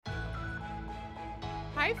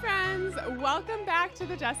Hi, friends. Welcome back to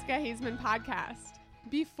the Jessica Hazeman podcast.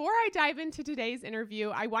 Before I dive into today's interview,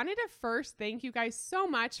 I wanted to first thank you guys so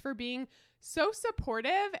much for being so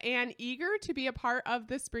supportive and eager to be a part of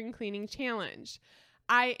the Spring Cleaning Challenge.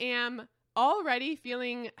 I am already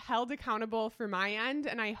feeling held accountable for my end,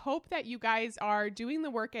 and I hope that you guys are doing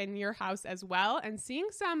the work in your house as well and seeing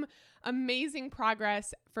some amazing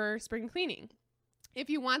progress for spring cleaning.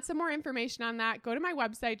 If you want some more information on that, go to my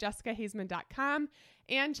website, jessicahazeman.com,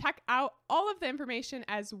 and check out all of the information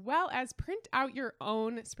as well as print out your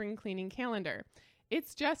own spring cleaning calendar.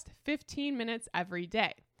 It's just 15 minutes every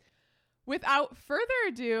day. Without further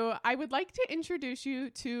ado, I would like to introduce you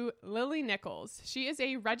to Lily Nichols. She is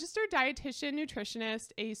a registered dietitian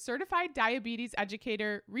nutritionist, a certified diabetes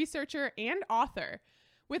educator, researcher, and author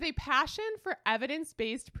with a passion for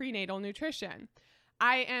evidence-based prenatal nutrition.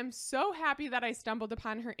 I am so happy that I stumbled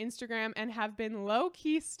upon her Instagram and have been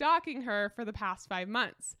low-key stalking her for the past 5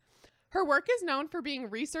 months. Her work is known for being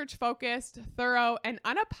research-focused, thorough, and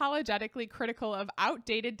unapologetically critical of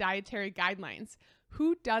outdated dietary guidelines.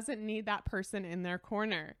 Who doesn't need that person in their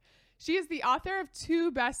corner? She is the author of 2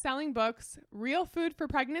 best-selling books, Real Food for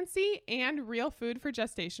Pregnancy and Real Food for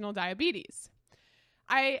Gestational Diabetes.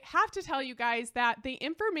 I have to tell you guys that the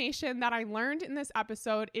information that I learned in this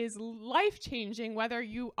episode is life-changing, whether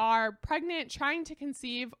you are pregnant, trying to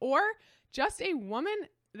conceive, or just a woman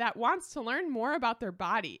that wants to learn more about their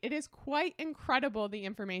body. It is quite incredible, the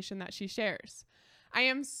information that she shares. I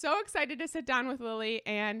am so excited to sit down with Lily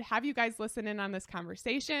and have you guys listen in on this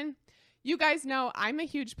conversation. You guys know I'm a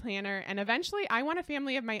huge planner, and eventually I want a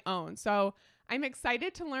family of my own. So I'm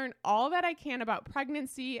excited to learn all that I can about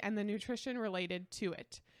pregnancy and the nutrition related to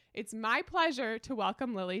it. It's my pleasure to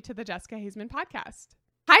welcome Lily to the Jessica Hazeman podcast.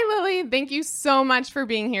 Hi, Lily. Thank you so much for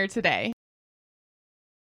being here today.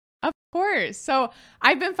 Of course. So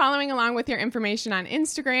I've been following along with your information on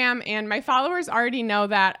Instagram, and my followers already know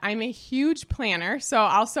that I'm a huge planner, so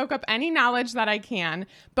I'll soak up any knowledge that I can.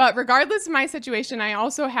 But regardless of my situation, I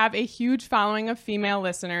also have a huge following of female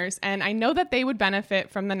listeners, and I know that they would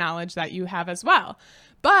benefit from the knowledge that you have as well.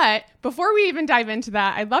 But before we even dive into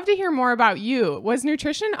that, I'd love to hear more about you. Was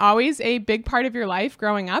nutrition always a big part of your life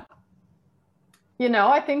growing up? You know,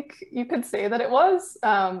 I think you could say that it was.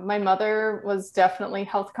 My mother was definitely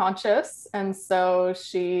health conscious, and so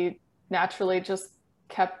she naturally just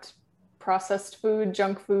kept processed food,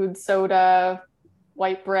 junk food, soda,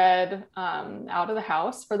 white bread out of the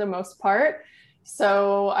house for the most part.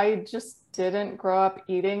 So I just didn't grow up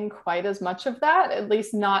eating quite as much of that, at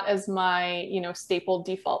least not as my, staple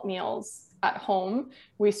default meals at home.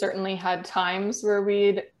 We certainly had times where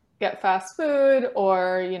we'd get fast food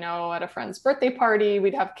or, at a friend's birthday party,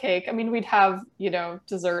 we'd have cake. I mean, we'd have,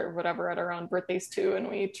 dessert or whatever at our own birthdays too. And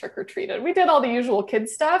we trick or treated. We did all the usual kid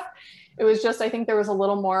stuff. It was just, I think there was a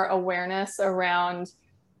little more awareness around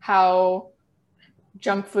how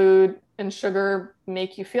junk food and sugar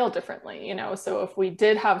make you feel differently, So if we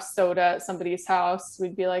did have soda at somebody's house,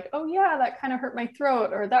 we'd be like, oh yeah, that kind of hurt my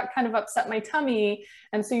throat, or that kind of upset my tummy.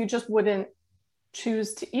 And so you just wouldn't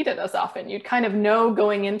choose to eat it as often. You'd kind of know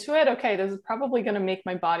going into it, okay, this is probably going to make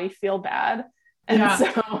my body feel bad. And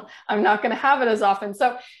so I'm not going to have it as often.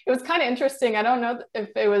 So it was kind of interesting. I don't know if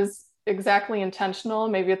it was exactly intentional.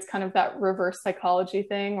 Maybe it's kind of that reverse psychology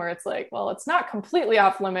thing where it's like, well, it's not completely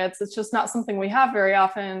off limits. It's just not something we have very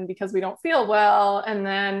often because we don't feel well. And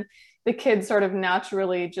then the kid sort of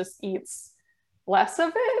naturally just eats less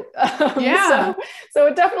of it. So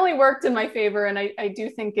it definitely worked in my favor. And I do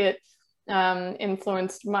think it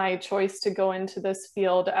influenced my choice to go into this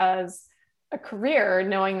field as a career,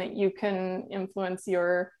 knowing that you can influence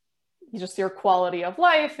your quality of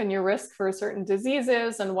life and your risk for certain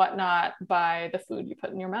diseases and whatnot by the food you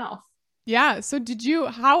put in your mouth. Yeah. So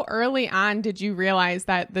how early on did you realize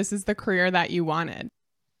that this is the career that you wanted?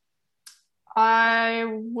 I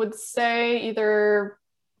would say either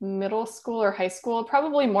middle school or high school,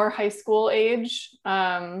 probably more high school age.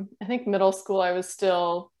 I think middle school, I was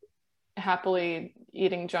still happily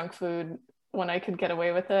eating junk food when I could get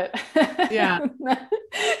away with it. Yeah.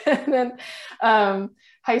 And then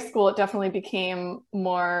high school, it definitely became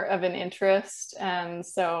more of an interest. And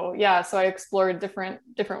so I explored different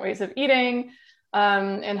ways of eating.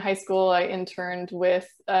 In high school, I interned with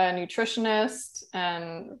a nutritionist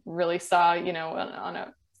and really saw, on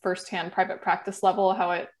a firsthand private practice level,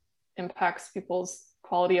 how it impacts people's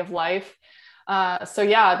quality of life.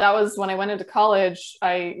 That was when I went into college.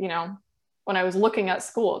 When I was looking at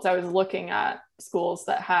schools, I was looking at schools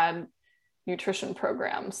that had nutrition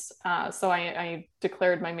programs. So I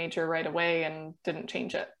declared my major right away and didn't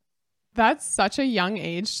change it. That's such a young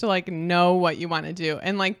age to like know what you want to do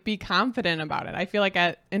and like be confident about it. I feel like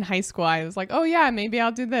in high school, I was like, oh yeah, maybe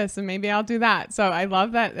I'll do this and maybe I'll do that. So I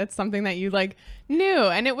love that it's something that you like knew,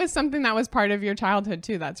 and it was something that was part of your childhood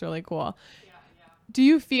too. That's really cool. Do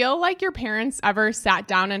you feel like your parents ever sat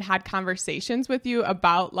down and had conversations with you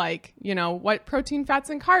about like, you know, what protein, fats,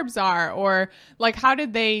 and carbs are, or like how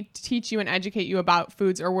did they teach you and educate you about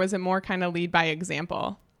foods, or was it more kind of lead by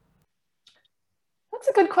example? That's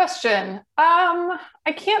a good question.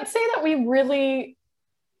 I can't say that we really,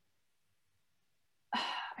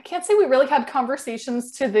 I can't say we really had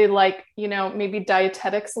conversations to the like, you know, maybe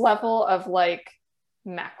dietetics level of like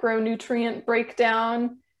macronutrient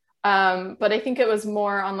breakdown. But I think it was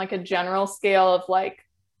more on like a general scale of like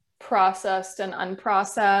processed and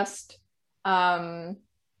unprocessed.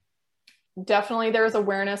 Definitely there was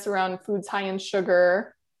awareness around foods high in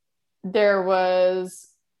sugar. There was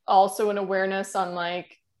also an awareness on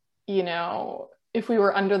like, you know, if we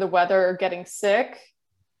were under the weather or getting sick,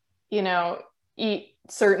 you know, eat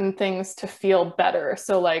certain things to feel better.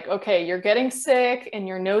 So like, okay, you're getting sick and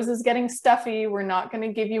your nose is getting stuffy. We're not going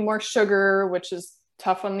to give you more sugar, which is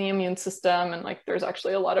tough on the immune system. And like, there's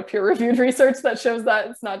actually a lot of peer-reviewed research that shows that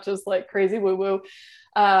it's not just like crazy woo-woo.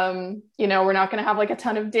 You know, we're not going to have like a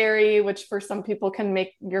ton of dairy, which for some people can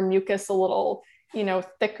make your mucus a little, you know,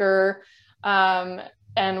 thicker.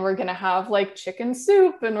 And we're going to have like chicken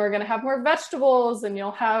soup, and we're going to have more vegetables, and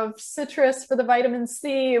you'll have citrus for the vitamin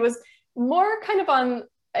C. It was more kind of on,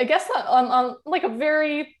 I guess, on like a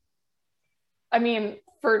very, I mean,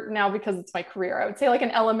 for now, because it's my career, I would say like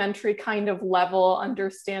an elementary kind of level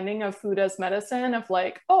understanding of food as medicine, of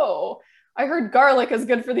like, oh, I heard garlic is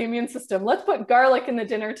good for the immune system. Let's put garlic in the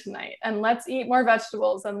dinner tonight, and let's eat more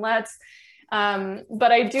vegetables, and let's,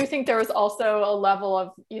 but I do think there was also a level of,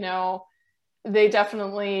 you know, they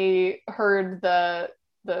definitely heard the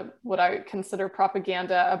what I consider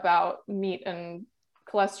propaganda about meat and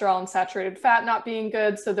cholesterol and saturated fat not being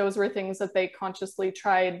good. So those were things that they consciously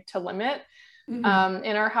tried to limit in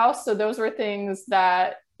our house. So those were things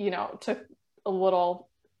that, you know, took a little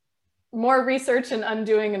more research and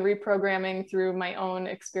undoing and reprogramming through my own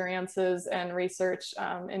experiences and research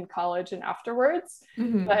in college and afterwards.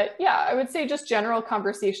 But yeah, I would say just general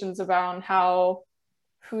conversations around how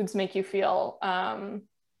foods make you feel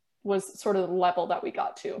was sort of the level that we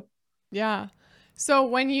got to. Yeah. So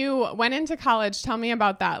when you went into college, tell me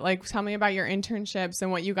about that. Like, tell me about your internships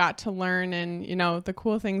and what you got to learn and, you know, the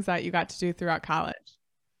cool things that you got to do throughout college.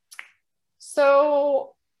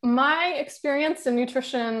 So my experience in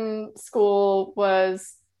nutrition school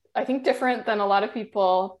was, I think, different than a lot of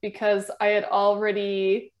people, because I had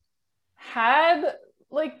already had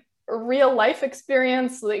like a real life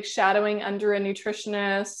experience, like shadowing under a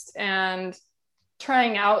nutritionist and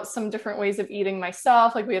trying out some different ways of eating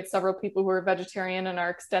myself. Like we had several people who were vegetarian in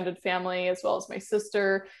our extended family, as well as my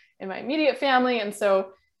sister in my immediate family. And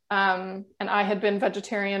so, and I had been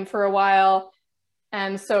vegetarian for a while.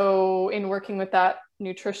 And so in working with that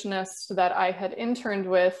nutritionist that I had interned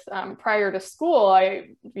with prior to school, I,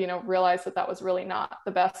 you know, realized that that was really not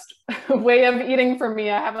the best way of eating for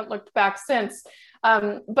me. I haven't looked back since.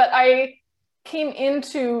 But I came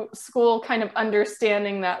into school kind of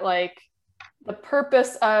understanding that like the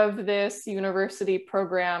purpose of this university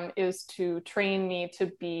program is to train me to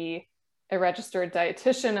be a registered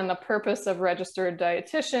dietitian. And the purpose of registered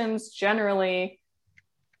dietitians generally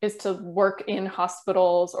is to work in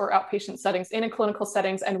hospitals or outpatient settings, in a clinical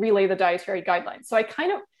settings, and relay the dietary guidelines. So I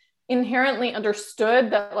kind of inherently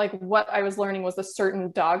understood that like what I was learning was a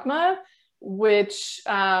certain dogma, which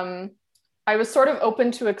I was sort of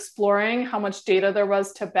open to exploring how much data there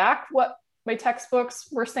was to back what my textbooks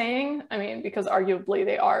were saying. I mean, because arguably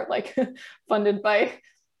they are like funded by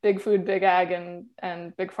big food, big ag,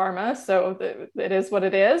 and big pharma. So it is what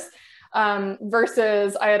it is.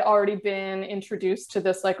 Versus I had already been introduced to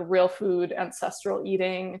this like real food, ancestral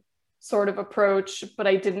eating sort of approach, but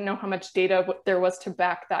I didn't know how much data there was to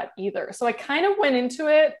back that either. So I kind of went into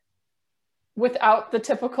it without the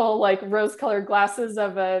typical like rose-colored glasses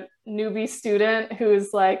of a newbie student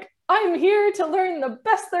who's like, I'm here to learn the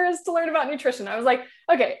best there is to learn about nutrition. I was like,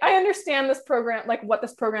 okay, I understand this program, like what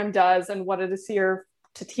this program does and what it is here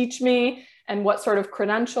to teach me, and what sort of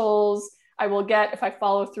credentials I will get if I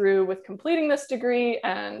follow through with completing this degree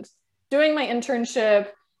and doing my internship,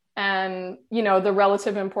 and, you know, the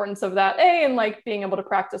relative importance of that, and like being able to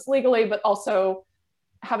practice legally, but also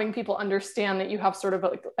having people understand that you have sort of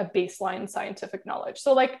like a baseline scientific knowledge.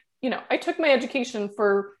 So like, you know, I took my education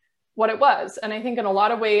for what it was. And I think in a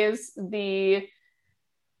lot of ways, the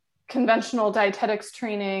conventional dietetics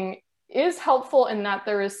training is helpful in that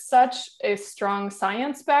there is such a strong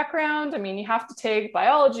science background. I mean, you have to take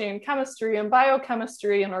biology and chemistry and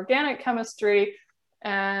biochemistry and organic chemistry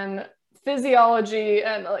and physiology.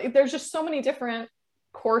 And there's just so many different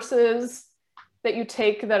courses that you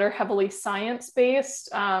take that are heavily science-based.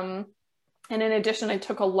 And in addition, I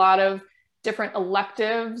took a lot of different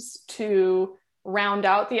electives to round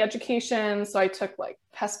out the education. So I took like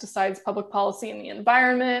pesticides, public policy, and the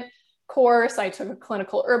environment course. I took a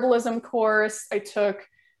clinical herbalism course. I took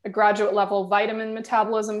a graduate level vitamin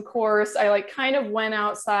metabolism course. I like kind of went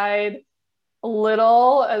outside a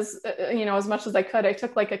little, as as much as I could. I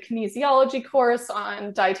took like a kinesiology course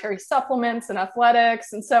on dietary supplements and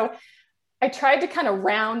athletics. And so I tried to kind of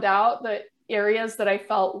round out the areas that I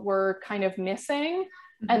felt were kind of missing.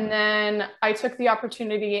 Mm-hmm. And then I took the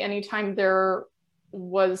opportunity anytime there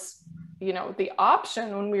was, the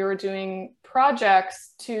option when we were doing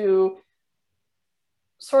projects to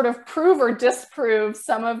sort of prove or disprove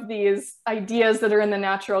some of these ideas that are in the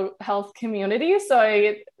natural health community.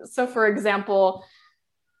 So for example,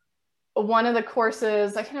 one of the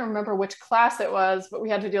courses, I can't remember which class it was, but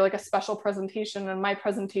we had to do like a special presentation, and my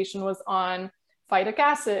presentation was on phytic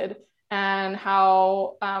acid and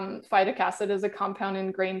how phytic acid is a compound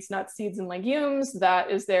in grains, nuts, seeds, and legumes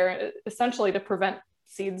that is there essentially to prevent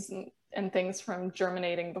seeds and things from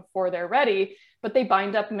germinating before they're ready, but they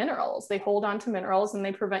bind up minerals. They hold on to minerals and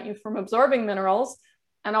they prevent you from absorbing minerals.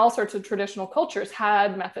 And all sorts of traditional cultures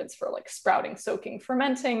had methods for like sprouting, soaking,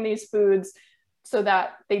 fermenting these foods so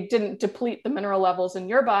that they didn't deplete the mineral levels in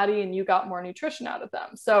your body and you got more nutrition out of them.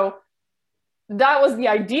 So that was the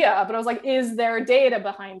idea, but I was like, is there data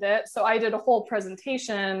behind it? So I did a whole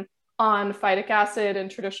presentation on phytic acid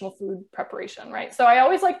and traditional food preparation, right? So I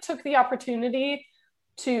always like took the opportunity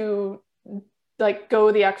to like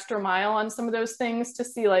go the extra mile on some of those things to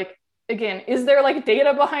see like, again, is there like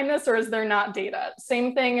data behind this or is there not data?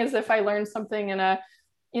 Same thing as if I learned something in a,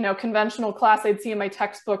 conventional class, I'd see in my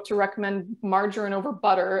textbook to recommend margarine over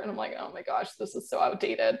butter. And I'm like, oh my gosh, this is so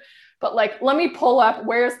outdated. But like, let me pull up,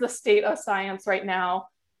 where's the state of science right now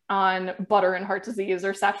on butter and heart disease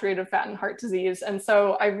or saturated fat and heart disease? And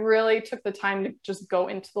so I really took the time to just go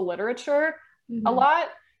into the literature a lot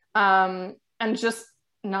and just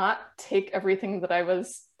not take everything that I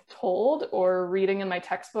was told or reading in my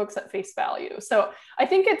textbooks at face value. So I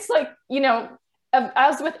think it's like,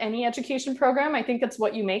 as with any education program, I think it's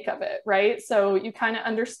what you make of it, right? So you kind of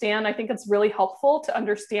understand, I think it's really helpful to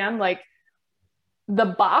understand like the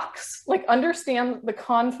box, like understand the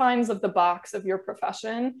confines of the box of your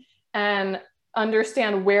profession and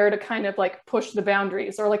understand where to kind of like push the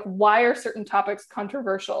boundaries, or like why are certain topics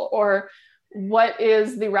controversial, or what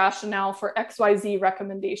is the rationale for XYZ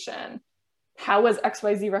recommendation? How is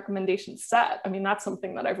XYZ recommendation set? I mean, that's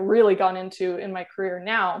something that I've really gone into in my career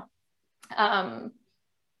now.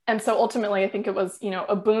 And so ultimately, I think it was,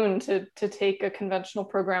 a boon to take a conventional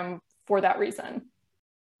program for that reason.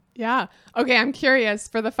 Yeah. Okay. I'm curious,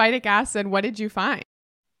 for the phytic acid, what did you find?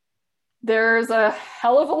 There's a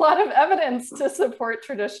hell of a lot of evidence to support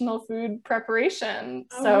traditional food preparation.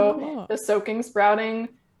 So the soaking, sprouting,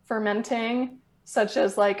 fermenting, such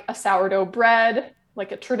as like a sourdough bread,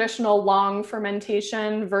 like a traditional long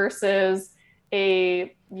fermentation versus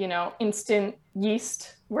a, instant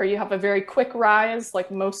yeast where you have a very quick rise. Like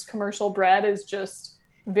most commercial bread is just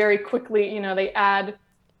very quickly, they add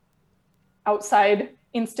outside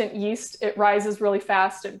instant yeast. It rises really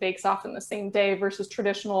fast. It bakes off in the same day versus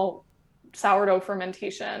traditional sourdough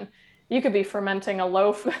fermentation. You could be fermenting a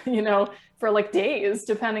loaf, for like days,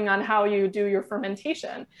 depending on how you do your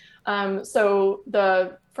fermentation. So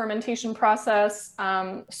the fermentation process,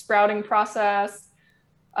 sprouting process,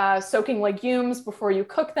 soaking legumes before you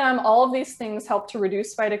cook them, all of these things help to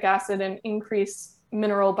reduce phytic acid and increase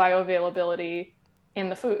mineral bioavailability in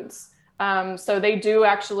the foods. So they do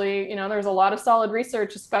actually, there's a lot of solid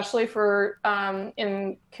research, especially for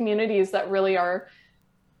in communities that really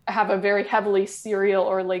have a very heavily cereal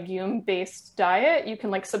or legume-based diet. You can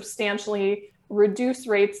like substantially reduce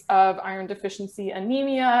rates of iron deficiency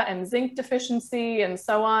anemia and zinc deficiency and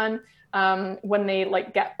so on when they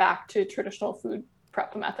like get back to traditional food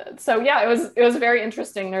prep methods. So yeah, it was very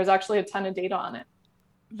interesting. There's actually a ton of data on it.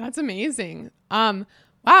 That's amazing.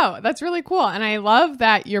 Wow, that's really cool. And I love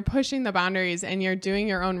that you're pushing the boundaries and you're doing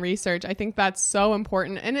your own research. I think that's so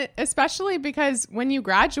important. And especially because when you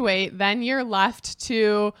graduate, then you're left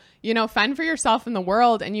to, fend for yourself in the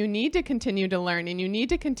world, and you need to continue to learn and you need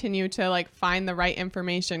to continue to like find the right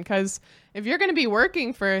information. Because if you're going to be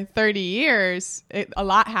working for 30 years, a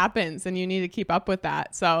lot happens and you need to keep up with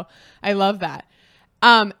that. So I love that.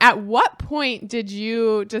 At what point did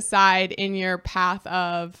you decide in your path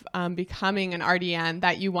of becoming an RDN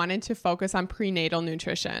that you wanted to focus on prenatal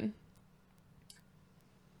nutrition?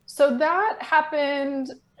 So that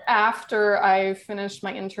happened after I finished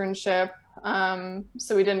my internship.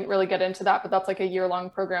 So we didn't really get into that, but that's like a year-long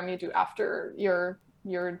program you do after your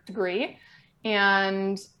degree.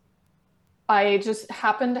 And I just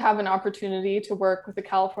happened to have an opportunity to work with the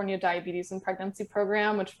California Diabetes and Pregnancy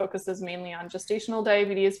Program, which focuses mainly on gestational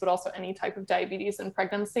diabetes, but also any type of diabetes in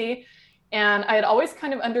pregnancy. And I had always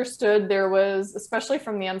kind of understood there was, especially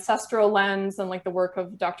from the ancestral lens and like the work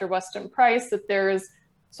of Dr. Weston Price, that there's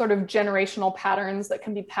sort of generational patterns that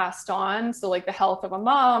can be passed on. So like the health of a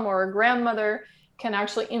mom or a grandmother can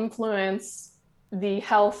actually influence the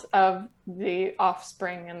health of the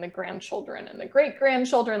offspring and the grandchildren and the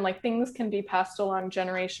great-grandchildren. Like things can be passed along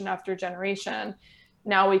generation after generation.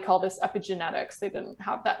 Now we call this epigenetics. They didn't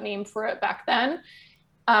have that name for it back then.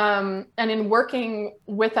 And in working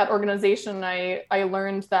with that organization, I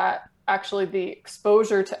learned that actually the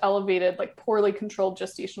exposure to elevated, like poorly controlled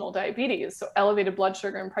gestational diabetes, so elevated blood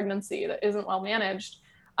sugar in pregnancy that isn't well managed,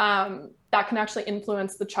 that can actually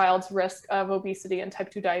influence the child's risk of obesity and type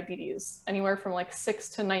 2 diabetes, anywhere from like 6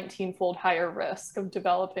 to 19-fold higher risk of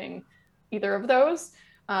developing either of those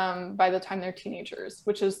by the time they're teenagers,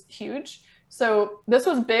 which is huge. So this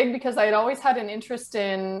was big because I had always had an interest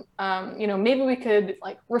in, maybe we could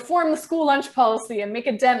like reform the school lunch policy and make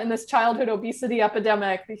a dent in this childhood obesity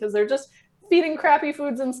epidemic because they're just feeding crappy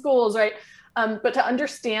foods in schools, right? But to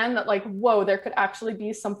understand that like, whoa, there could actually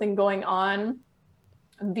be something going on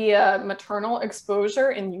via maternal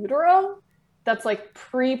exposure in utero that's like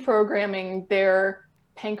pre-programming their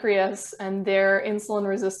pancreas and their insulin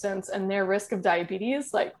resistance and their risk of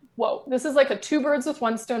diabetes. Like, whoa, this is like a 2 birds with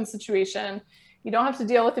 1 stone situation. You don't have to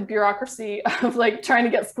deal with the bureaucracy of like trying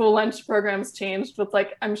to get school lunch programs changed with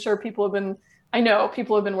like, I know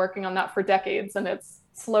people have been working on that for decades and it's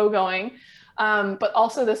slow going. But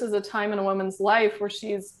also this is a time in a woman's life where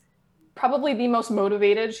she's probably the most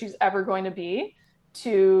motivated she's ever going to be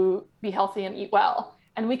healthy and eat well.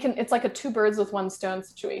 And it's like a 2 birds with 1 stone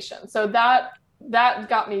situation. So that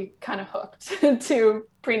got me kind of hooked to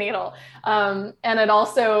prenatal. And it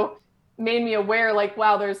also made me aware, like,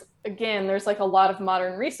 wow, there's like a lot of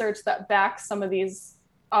modern research that backs some of these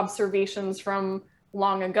observations from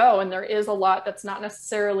long ago. And there is a lot that's not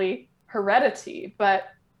necessarily heredity, but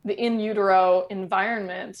the in utero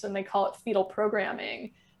environment, and they call it fetal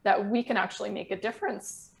programming, that we can actually make a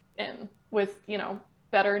difference in with,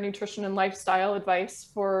 better nutrition and lifestyle advice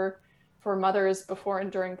for mothers before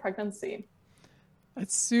and during pregnancy.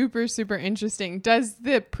 That's super, super interesting. Does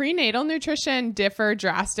the prenatal nutrition differ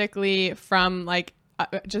drastically from like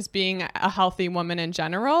just being a healthy woman in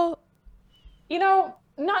general?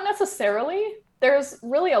 Not necessarily. There's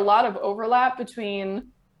really a lot of overlap between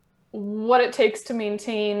what it takes to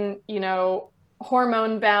maintain,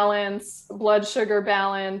 hormone balance, blood sugar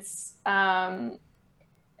balance,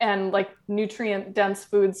 and like nutrient dense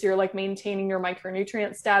foods. You're like maintaining your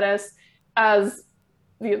micronutrient status, as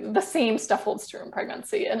the same stuff holds true in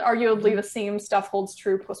pregnancy, and arguably the same stuff holds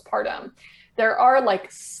true postpartum. There are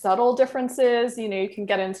like subtle differences. You can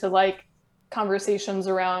get into like conversations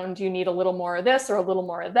around, you need a little more of this or a little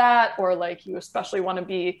more of that, or like you especially want to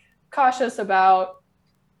be cautious about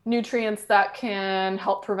nutrients that can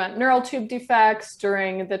help prevent neural tube defects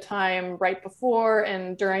during the time right before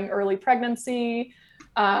and during early pregnancy.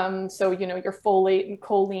 So, your folate and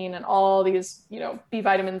choline and all these, B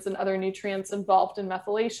vitamins and other nutrients involved in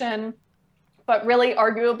methylation. But really,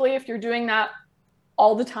 arguably, if you're doing that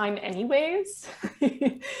all the time anyways,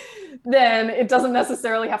 then it doesn't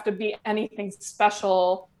necessarily have to be anything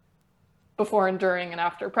special before and during and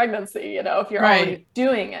after pregnancy, if you're already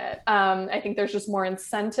doing it. I think there's just more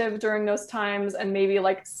incentive during those times, and maybe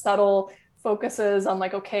like subtle focuses on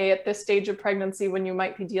like, okay, at this stage of pregnancy, when you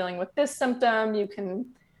might be dealing with this symptom, you can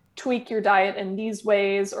tweak your diet in these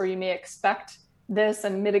ways, or you may expect this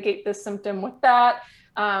and mitigate this symptom with that.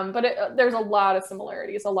 But there's a lot of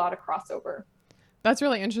similarities, a lot of crossover. That's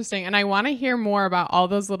really interesting. And I want to hear more about all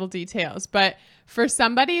those little details. But for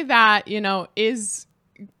somebody that, is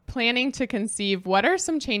planning to conceive, what are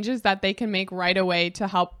some changes that they can make right away to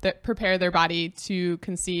help prepare their body to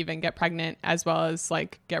conceive and get pregnant, as well as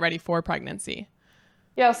like get ready for pregnancy?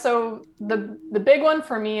 Yeah, so the big one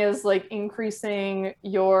for me is like increasing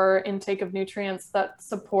your intake of nutrients that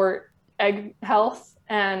support egg health,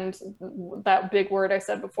 and that big word I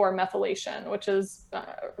said before, methylation, which is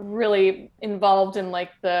really involved in like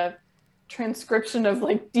the transcription of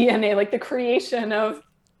like DNA, like the creation of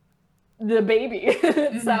the baby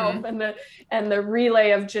itself, and the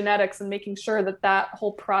relay of genetics, and making sure that that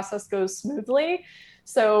whole process goes smoothly.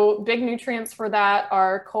 So big nutrients for that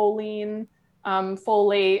are choline,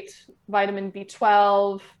 folate, vitamin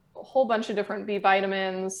B12, a whole bunch of different B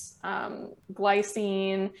vitamins,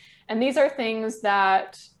 glycine. And these are things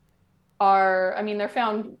that are, I mean, they're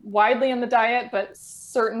found widely in the diet, but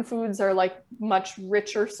certain foods are like much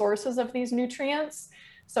richer sources of these nutrients.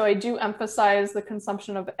 So I do emphasize the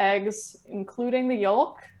consumption of eggs, including the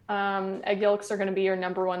yolk. Egg yolks are going to be your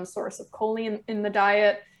number one source of choline in the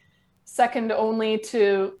diet. Second only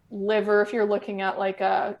to liver, if you're looking at like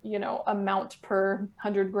a, amount per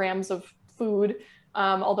 100 grams of food.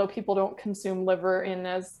 Although people don't consume liver in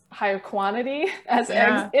as high a quantity as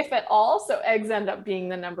eggs, if at all. So eggs end up being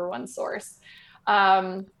the number one source.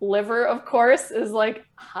 Liver, of course, is like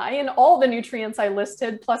high in all the nutrients I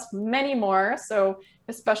listed, plus many more. So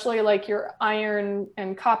especially like your iron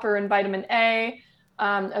and copper and vitamin A,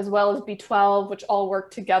 as well as B12, which all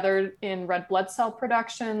work together in red blood cell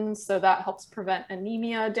production. So that helps prevent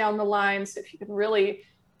anemia down the line. So if you can really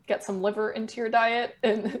get some liver into your diet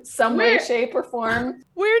in some way, shape, or form.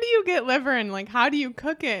 Where do you get liver, and like how do you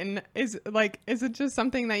cook it? And is it just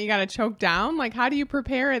something that you got to choke down? Like how do you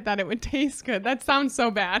prepare it that it would taste good? That sounds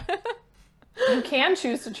so bad. You can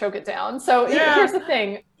choose to choke it down. So here's the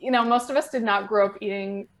thing, most of us did not grow up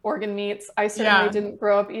eating organ meats. I certainly didn't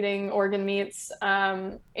grow up eating organ meats.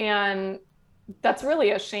 And that's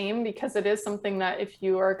really a shame, because it is something that if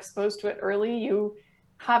you are exposed to it early, you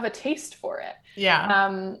have a taste for it.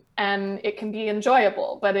 Yeah. And it can be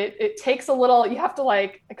enjoyable, but it takes a little, you have to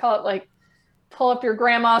I call it like pull up your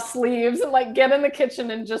grandma's sleeves and like get in the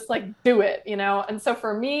kitchen and just like do it, And so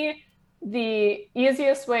for me, the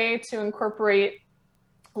easiest way to incorporate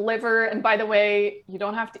liver, and by the way, you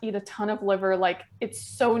don't have to eat a ton of liver. Like it's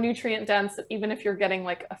so nutrient dense that even if you're getting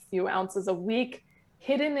like a few ounces a week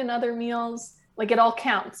hidden in other meals, like it all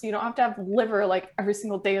counts. You don't have to have liver like every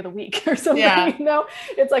single day of the week or something,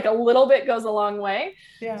 It's like a little bit goes a long way.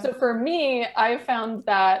 Yeah. So for me, I found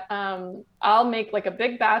that I'll make like a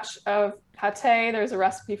big batch of pate. There's a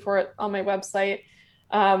recipe for it on my website.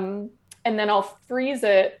 And then I'll freeze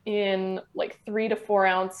it in like 3 to 4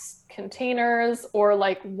 ounce containers, or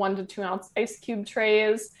like 1 to 2 ounce ice cube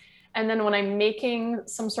trays. And then when I'm making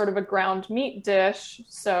some sort of a ground meat dish,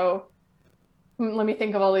 so let me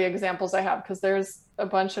think of all the examples I have, because there's a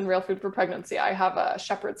bunch in Real Food for Pregnancy. I have a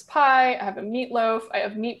shepherd's pie, I have a meatloaf, I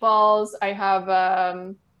have meatballs, I have,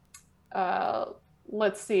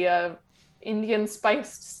 Indian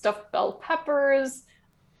spiced stuffed bell peppers.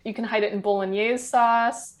 You can hide it in bolognese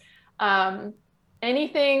sauce.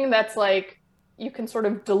 Anything that's like, you can sort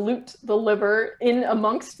of dilute the liver in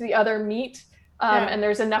amongst the other meat. And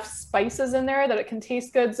there's enough spices in there that it can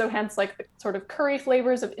taste good. So hence like the sort of curry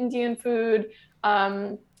flavors of Indian food.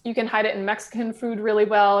 You can hide it in Mexican food really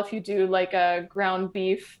well if you do like a ground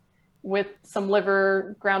beef with some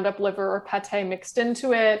liver, ground up liver or pate mixed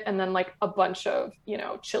into it, and then like a bunch of,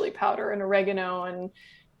 chili powder and oregano and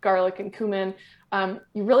garlic and cumin.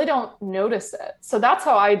 You really don't notice it. So that's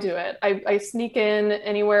how I do it. I sneak in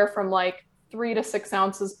anywhere from like 3 to 6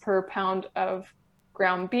 ounces per pound of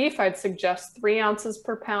ground beef. I'd suggest 3 ounces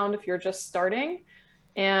per pound if you're just starting.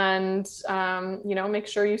 And, make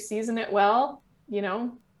sure you season it well,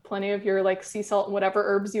 plenty of your like sea salt and whatever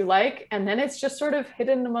herbs you like. And then it's just sort of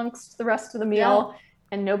hidden amongst the rest of the meal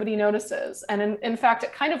and nobody notices. And in fact,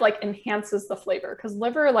 it kind of like enhances the flavor, because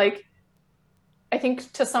liver, like, I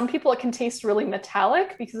think to some people it can taste really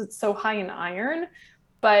metallic because it's so high in iron.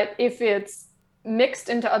 But if it's mixed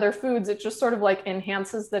into other foods, it just sort of like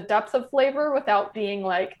enhances the depth of flavor without being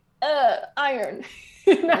like, iron.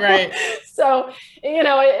 Right. So,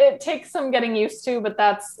 it takes some getting used to, but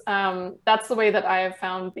that's the way that I have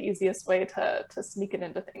found the easiest way to sneak it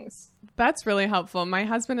into things. That's really helpful. My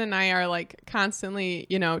husband and I are like constantly,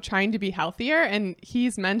 trying to be healthier, and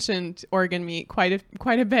he's mentioned organ meat quite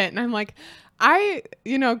a bit. And I'm like, I,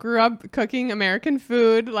 grew up cooking American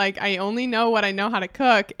food. Like I only know what I know how to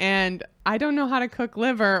cook, and I don't know how to cook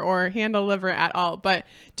liver or handle liver at all. But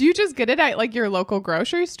do you just get it at like your local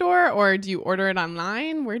grocery store, or do you order it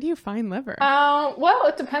online? Where do you find liver? Well,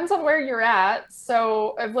 it depends on where you're at.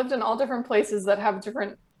 So I've lived in all different places that have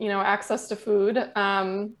different, access to food.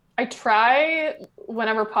 I try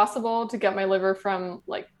whenever possible to get my liver from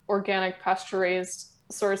like organic pasture raised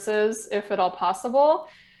sources, if at all possible.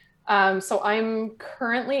 So I'm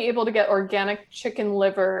currently able to get organic chicken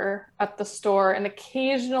liver at the store and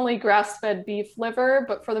occasionally grass-fed beef liver.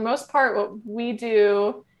 But for the most part, what we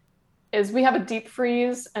do is we have a deep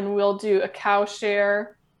freeze and we'll do a cow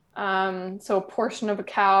share. So a portion of a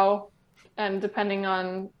cow And depending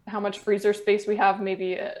on how much freezer space we have,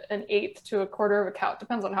 maybe an eighth to a quarter of a cow. It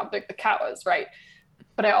depends on how big the cow is, right?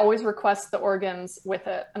 But I always request the organs with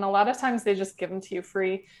it. And a lot of times they just give them to you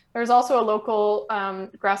free. There's also a local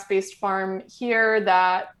grass-based farm here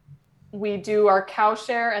that we do our cow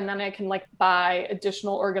share, and then I can like buy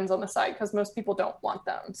additional organs on the side because most people don't want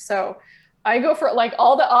them. So I go for like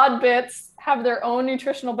all the odd bits have their own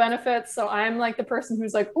nutritional benefits. So I'm like the person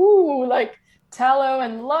who's like, ooh, like tallow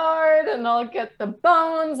and lard, and I'll get the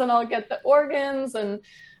bones and I'll get the organs. And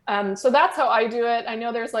so that's how I do it. I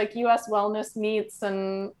know there's like US Wellness Meats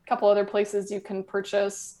and a couple other places you can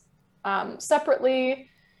purchase separately.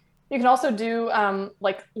 You can also do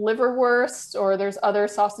like liverwurst, or there's other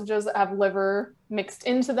sausages that have liver mixed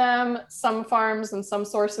into them. Some farms and some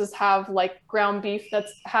sources have like ground beef that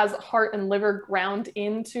has heart and liver ground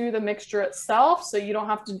into the mixture itself. So you don't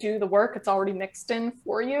have to do the work. It's already mixed in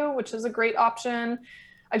for you, which is a great option.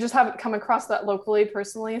 I just haven't come across that locally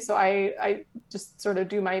personally. So I just sort of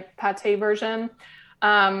do my pate version.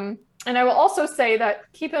 And I will also say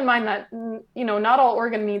that keep in mind that, you know, not all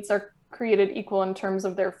organ meats are created equal in terms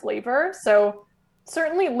of their flavor. So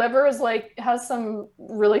certainly liver is like, has some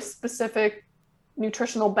really specific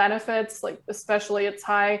nutritional benefits, like especially it's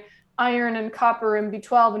high iron and copper and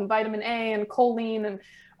B12 and vitamin A and choline and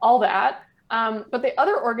all that. But the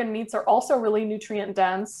other organ meats are also really nutrient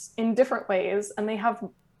dense in different ways, and they have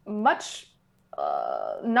much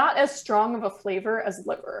not as strong of a flavor as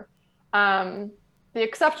liver. The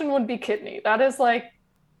exception would be kidney. That is like,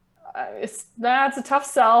 that's a tough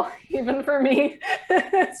sell even for me.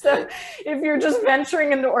 So if you're just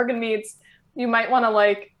venturing into organ meats, you might want to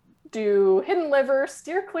like do hidden liver,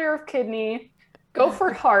 steer clear of kidney, go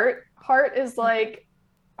for heart. Heart is,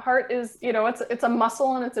 you know, it's a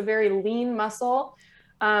muscle, and it's a very lean muscle,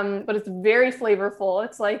 but it's very flavorful.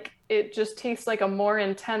 It's like, it just tastes like a more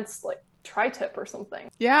intense like tri-tip or something.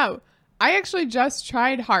 Yeah. I actually just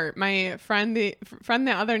tried heart. My friend the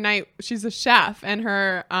other night, she's a chef, and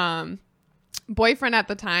her boyfriend at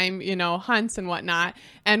the time, you know, hunts and whatnot,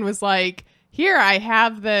 and was like, here, I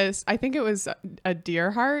have this, I think it was a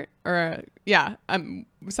deer heart, or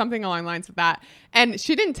something along the lines of that. And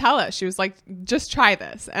she didn't tell us. She was like, just try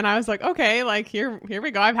this. And I was like, okay, like here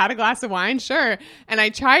we go. I've had a glass of wine. Sure. And I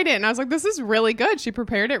tried it, and I was like, this is really good. She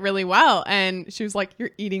prepared it really well. And she was like,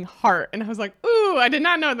 you're eating heart. And I was like, ooh, I did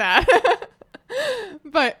not know that.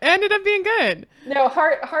 But it ended up being good. No,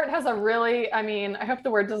 heart has a really, I mean, I hope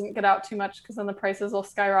the word doesn't get out too much because then the prices will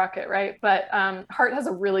skyrocket, right? But heart has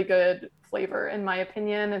a really good flavor, in my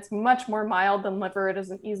opinion. It's much more mild than liver. It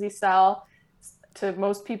is an easy sell to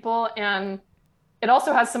most people. And it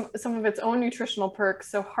also has some of its own nutritional perks.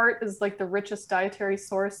 So heart is like the richest dietary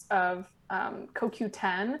source of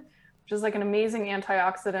CoQ10, which is like an amazing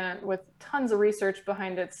antioxidant with tons of research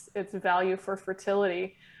behind its value for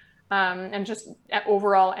fertility. And just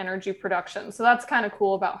overall energy production. So that's kind of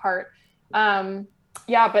cool about heart. But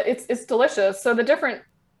it's delicious. So the different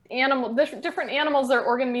animals, their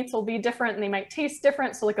organ meats will be different, and they might taste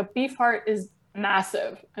different. So like a beef heart is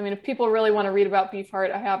massive. I mean, if people really want to read about beef heart,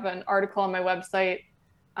 I have an article on my website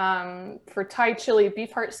for Thai chili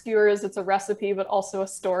beef heart skewers. It's a recipe, but also a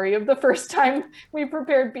story of the first time we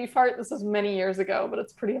prepared beef heart. This was many years ago, but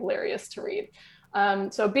it's pretty hilarious to read.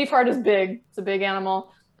 So beef heart is big. It's a big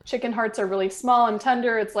animal. Chicken hearts are really small and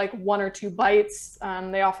tender. It's like 1 or 2 bites.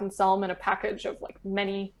 They often sell them in a package of like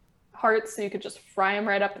many hearts, so you could just fry them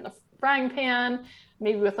right up in the frying pan,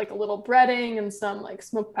 maybe with like a little breading and some like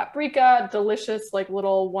smoked paprika. Delicious, like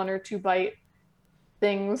little 1 or 2 bite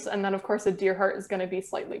things. And then of course a deer heart is going to be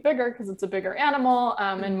slightly bigger because it's a bigger animal,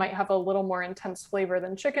 and might have a little more intense flavor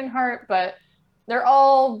than chicken heart, but they're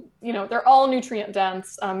all nutrient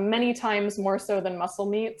dense, many times more so than muscle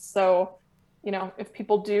meats. So, you know, if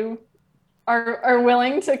people are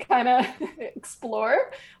willing to kind of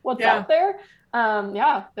explore what's out there,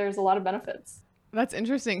 there's a lot of benefits. That's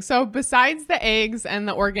interesting. So besides the eggs and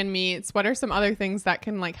the organ meats, what are some other things that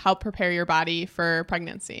can like help prepare your body for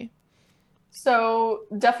pregnancy? So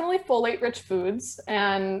definitely folate rich foods,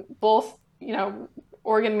 and both, you know,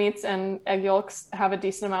 organ meats and egg yolks have a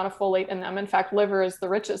decent amount of folate in them. In fact, liver is the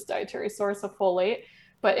richest dietary source of folate.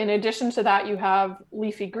 But in addition to that, you have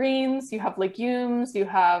leafy greens, you have legumes, you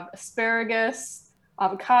have asparagus,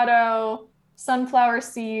 avocado, sunflower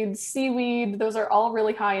seeds, seaweed. Those are all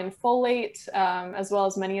really high in folate, as well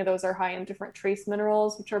as many of those are high in different trace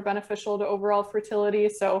minerals, which are beneficial to overall fertility.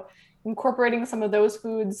 So incorporating some of those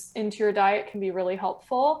foods into your diet can be really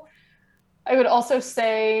helpful. I would also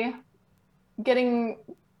say getting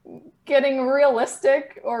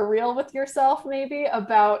realistic or real with yourself maybe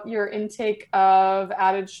about your intake of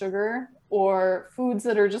added sugar or foods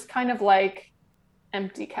that are just kind of like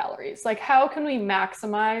empty calories. Like, how can we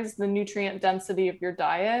maximize the nutrient density of your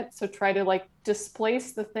diet? So try to like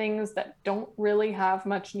displace the things that don't really have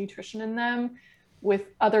much nutrition in them with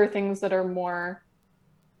other things that are more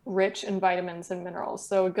rich in vitamins and minerals.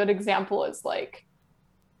 So a good example is like,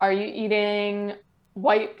 are you eating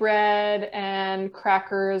white bread and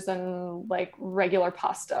crackers and like regular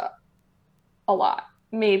pasta a lot?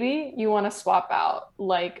 Maybe you want to swap out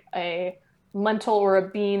like a lentil or a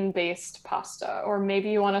bean based pasta, or maybe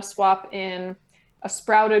you want to swap in a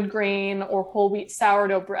sprouted grain or whole wheat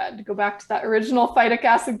sourdough bread. Go back to that original phytic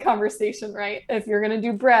acid conversation, right? If you're going to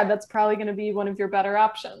do bread, that's probably going to be one of your better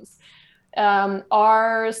options.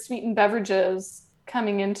 Are sweetened beverages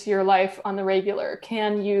coming into your life on the regular?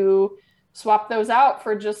 Can you swap those out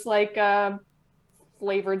for just like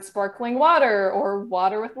flavored sparkling water or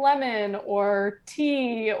water with lemon or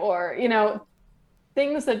tea, or, you know,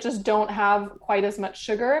 things that just don't have quite as much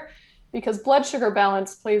sugar, because blood sugar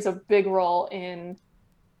balance plays a big role in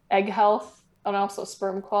egg health and also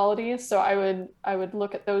sperm quality. So I would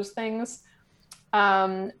look at those things.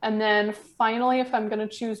 And then finally, if I'm going to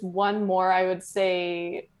choose one more, I would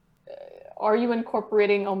say, are you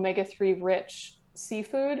incorporating omega-3 rich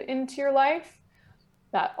seafood into your life?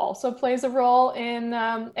 That also plays a role in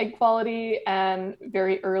egg quality and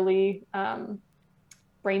very early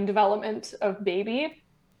brain development of baby.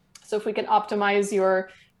 So if we can optimize your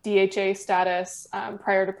DHA status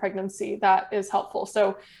prior to pregnancy, that is helpful.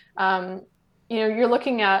 So, you know, you're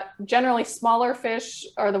looking at generally smaller fish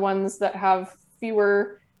are the ones that have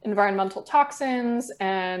fewer environmental toxins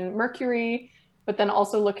and mercury, but then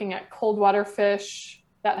also looking at cold water fish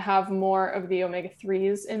that have more of the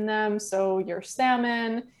omega-3s in them. So your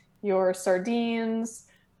salmon, your sardines,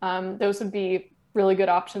 those would be really good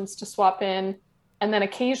options to swap in. And then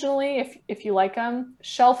occasionally, if you like them,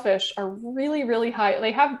 shellfish are really, really high.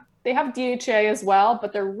 They have DHA as well,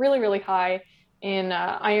 but they're really, really high in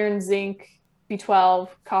iron, zinc, B12,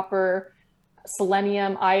 copper,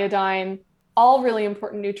 selenium, iodine, all really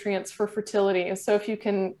important nutrients for fertility. So if you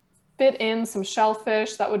can fit in some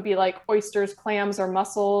shellfish, that would be like oysters, clams, or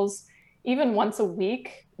mussels, even once a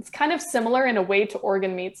week. It's kind of similar in a way to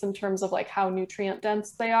organ meats in terms of like how nutrient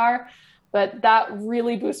dense they are. But that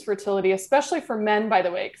really boosts fertility, especially for men, by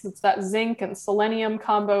the way, because it's that zinc and selenium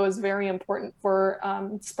combo is very important for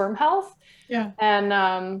sperm health. Yeah.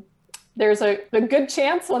 And there's a good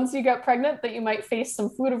chance once you get pregnant that you might face some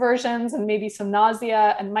food aversions and maybe some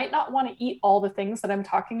nausea and might not want to eat all the things that I'm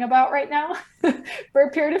talking about right now for a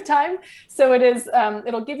period of time. So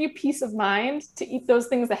it'll give you peace of mind to eat those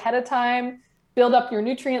things ahead of time, build up your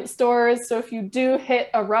nutrient stores. So if you do hit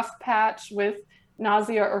a rough patch with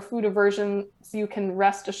nausea or food aversion, so you can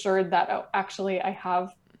rest assured that, oh, actually I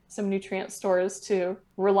have some nutrient stores to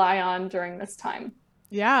rely on during this time.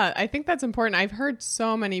 Yeah, I think that's important. I've heard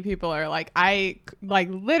so many people are like, I like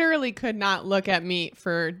literally could not look at meat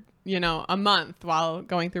for, you know, a month while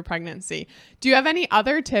going through pregnancy. Do you have any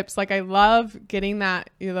other tips? Like, I love getting that,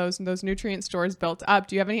 you know, those nutrient stores built up.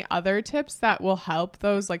 Do you have any other tips that will help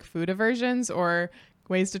those like food aversions or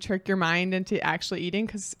ways to trick your mind into actually eating?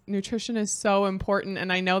 Because nutrition is so important.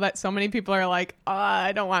 And I know that so many people are like, oh,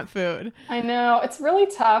 I don't want food. I know it's really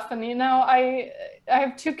tough. And, you know, I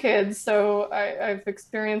have 2 kids, so I've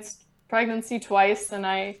experienced pregnancy twice. And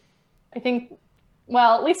I think,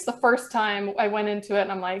 well, at least the first time I went into it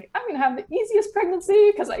and I'm like, I'm going to have the easiest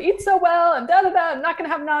pregnancy because I eat so well and I'm not going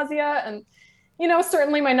to have nausea. And, you know,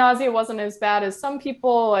 certainly my nausea wasn't as bad as some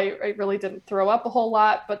people. I really didn't throw up a whole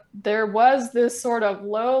lot, but there was this sort of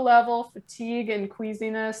low level fatigue and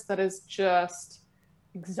queasiness that is just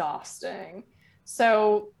exhausting.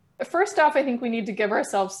 So first off, I think we need to give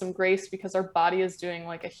ourselves some grace because our body is doing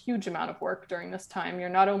like a huge amount of work during this time. You're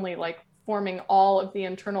not only like forming all of the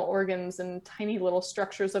internal organs and tiny little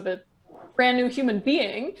structures of a brand new human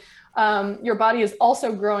being, your body is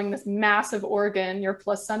also growing this massive organ, your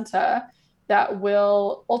placenta, that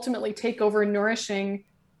will ultimately take over nourishing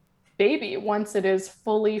baby once it is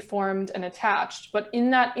fully formed and attached. But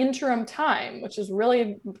in that interim time, which is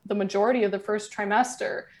really the majority of the first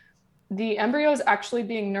trimester, the embryo is actually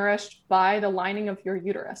being nourished by the lining of your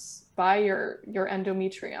uterus, by your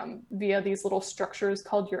endometrium, via these little structures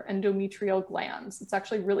called your endometrial glands. It's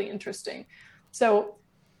actually really interesting. So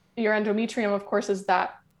your endometrium, of course, is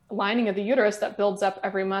that lining of the uterus that builds up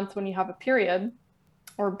every month when you have a period,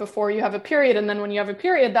 or before you have a period. And then when you have a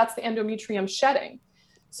period, that's the endometrium shedding.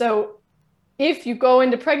 So if you go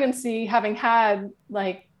into pregnancy having had,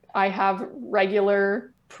 like, I have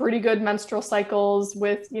regular, pretty good menstrual cycles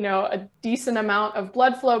with, you know, a decent amount of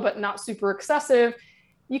blood flow, but not super excessive,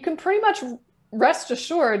 you can pretty much rest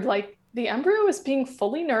assured, like, the embryo is being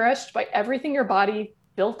fully nourished by everything your body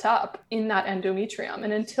built up in that endometrium.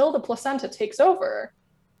 And until the placenta takes over,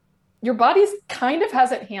 your body's kind of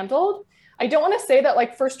has it handled. I don't want to say that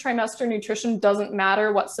like first trimester nutrition doesn't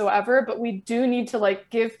matter whatsoever, but we do need to like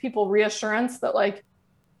give people reassurance that like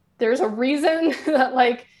there's a reason that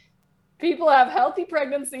like people have healthy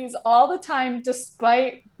pregnancies all the time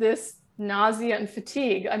despite this nausea and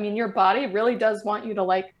fatigue. I mean, your body really does want you to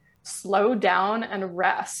like slow down and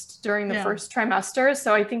rest during the first trimester.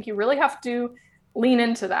 So I think you really have to lean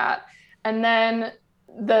into that. And then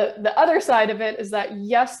the other side of it is that,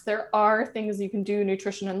 yes, there are things you can do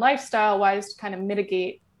nutrition and lifestyle wise to kind of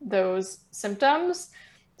mitigate those symptoms.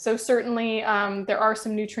 So certainly there are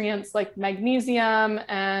some nutrients like magnesium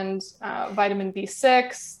and vitamin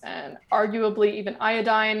B6 and arguably even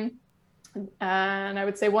iodine. And I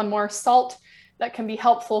would say one more, salt, that can be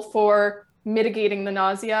helpful for mitigating the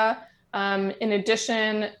nausea. In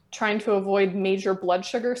addition, trying to avoid major blood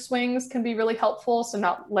sugar swings can be really helpful. So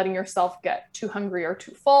not letting yourself get too hungry or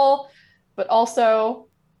too full, but also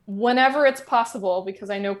whenever it's possible, because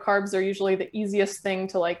I know carbs are usually the easiest thing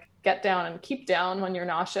to like get down and keep down when you're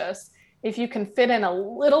nauseous. If you can fit in a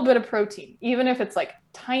little bit of protein, even if it's like a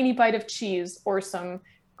tiny bite of cheese or some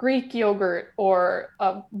Greek yogurt or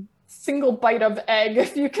a single bite of egg,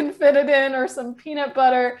 if you can fit it in, or some peanut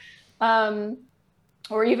butter,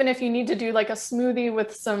 or even if you need to do like a smoothie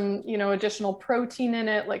with some, you know, additional protein in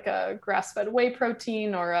it, like a grass-fed whey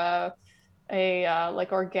protein or a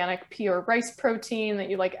like organic pea or rice protein that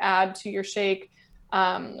you like add to your shake,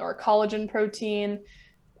 or collagen protein.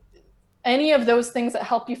 Any of those things that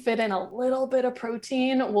help you fit in a little bit of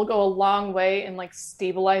protein will go a long way in like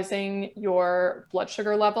stabilizing your blood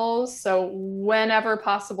sugar levels. So whenever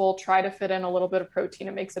possible, try to fit in a little bit of protein.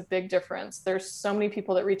 It makes a big difference. There's so many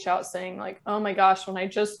people that reach out saying like, oh my gosh, when I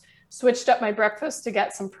just switched up my breakfast to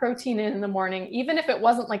get some protein in the morning, even if it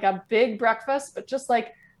wasn't like a big breakfast, but just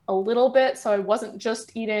like a little bit. So I wasn't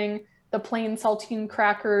just eating the plain saltine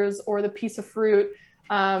crackers or the piece of fruit.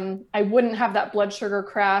 I wouldn't have that blood sugar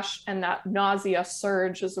crash and that nausea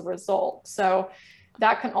surge as a result. So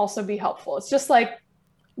that can also be helpful. It's just like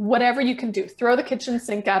whatever you can do, throw the kitchen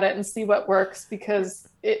sink at it and see what works, because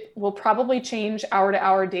it will probably change hour to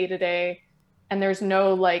hour, day to day. And there's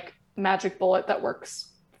no like magic bullet that works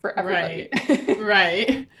for everybody.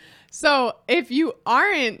 Right. So if you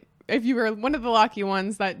were one of the lucky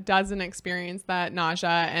ones that doesn't experience that nausea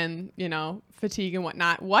and, you know, fatigue and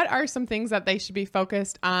whatnot, what are some things that they should be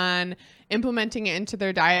focused on implementing into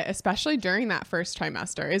their diet, especially during that first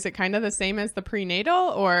trimester? Is it kind of the same as the prenatal,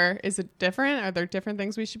 or is it different? Are there different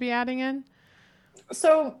things we should be adding in?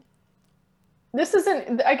 So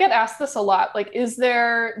I get asked this a lot. Like, is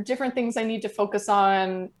there different things I need to focus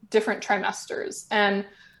on different trimesters? And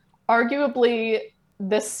arguably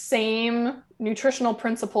the same nutritional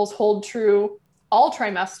principles hold true all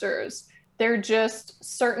trimesters. They're just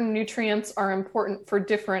certain nutrients are important for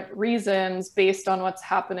different reasons based on what's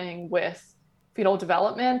happening with fetal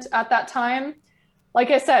development at that time. Like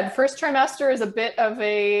I said, first trimester is a bit of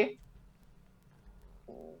it's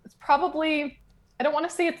probably, I don't want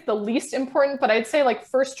to say it's the least important, but I'd say like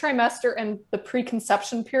first trimester and the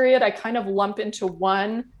preconception period, I kind of lump into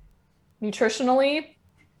one nutritionally,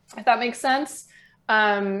 if that makes sense.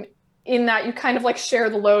 In that you kind of like share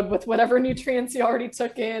the load with whatever nutrients you already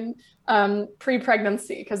took in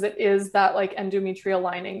pre-pregnancy, because it is that like endometrial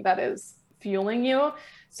lining that is fueling you.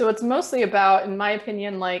 So it's mostly about, in my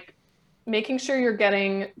opinion, like making sure you're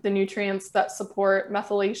getting the nutrients that support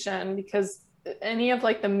methylation, because any of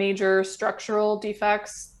like the major structural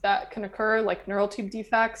defects that can occur, like neural tube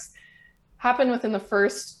defects, happen within the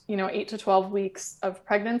first, 8 to 12 weeks of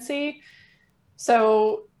pregnancy.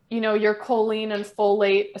 So your choline and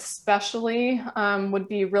folate especially would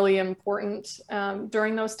be really important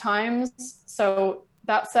during those times. So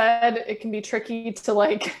that said, it can be tricky to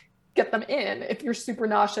like get them in if you're super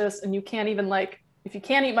nauseous and you can't even if you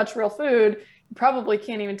can't eat much real food, you probably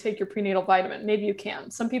can't even take your prenatal vitamin. Maybe you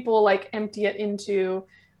can. Some people like empty it into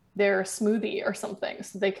their smoothie or something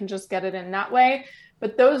so they can just get it in that way.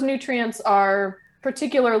 But those nutrients are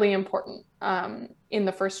particularly important in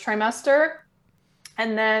the first trimester.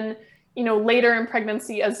 And then, later in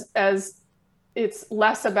pregnancy, as it's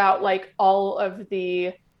less about like all of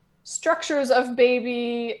the structures of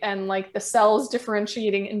baby and like the cells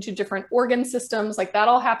differentiating into different organ systems, like that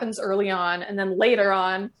all happens early on. And then later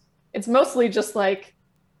on, it's mostly just like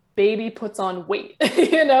baby puts on weight,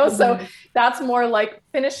 Mm-hmm. So that's more like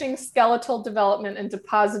finishing skeletal development and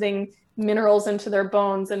depositing minerals into their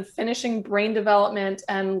bones and finishing brain development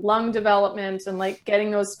and lung development and like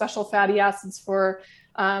getting those special fatty acids for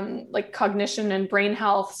like cognition and brain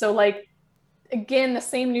health. So like, again, the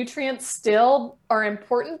same nutrients still are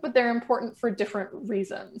important, but they're important for different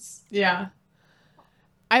reasons. Yeah.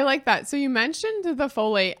 I like that. So you mentioned the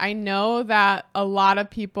folate. I know that a lot of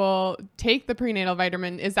people take the prenatal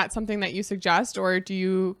vitamin. Is that something that you suggest, or do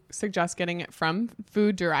you suggest getting it from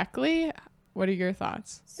food directly? What are your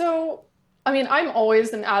thoughts? So, I mean, I'm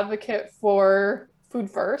always an advocate for food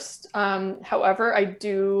first. However, I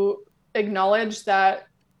do acknowledge that,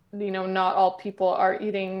 not all people are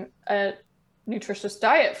eating a nutritious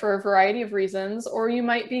diet for a variety of reasons, or you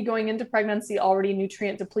might be going into pregnancy already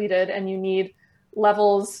nutrient depleted and you need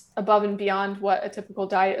levels above and beyond what a typical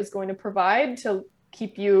diet is going to provide to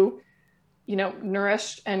keep you,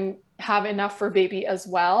 nourished and have enough for baby as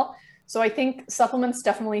well. So I think supplements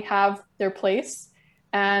definitely have their place.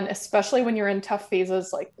 And especially when you're in tough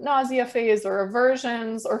phases like nausea phase or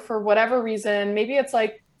aversions, or for whatever reason, maybe it's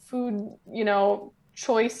like food,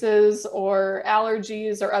 choices or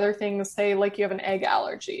allergies or other things, say like you have an egg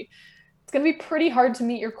allergy. It's going to be pretty hard to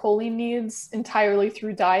meet your choline needs entirely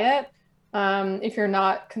through diet. If you're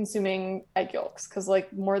not consuming egg yolks, because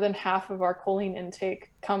like more than half of our choline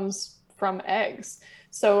intake comes from eggs.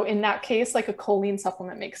 So in that case, like a choline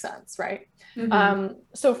supplement makes sense, right? Mm-hmm.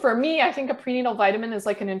 So for me, I think a prenatal vitamin is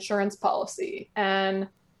like an insurance policy. And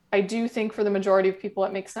I do think for the majority of people,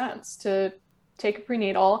 it makes sense to take a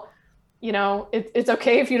prenatal. It's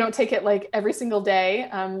okay if you don't take it like every single day.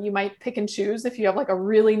 You might pick and choose if you have like a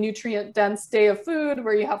really nutrient dense day of food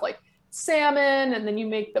where you have like salmon, and then you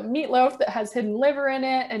make the meatloaf that has hidden liver in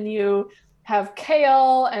it, and you have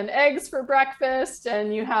kale and eggs for breakfast,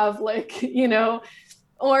 and you have like,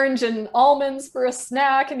 orange and almonds for a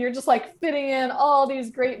snack, and you're just like fitting in all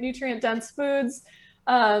these great nutrient dense foods.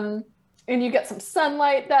 And you get some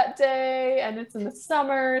sunlight that day, and it's in the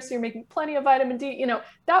summer, so you're making plenty of vitamin D.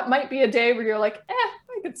 That might be a day where you're like,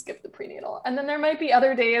 I could skip the prenatal. And then there might be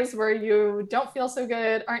other days where you don't feel so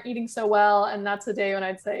good, aren't eating so well, and that's a day when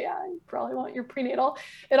I'd say, yeah, you probably want your prenatal.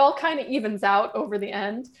 It all kind of evens out over the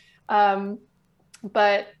end.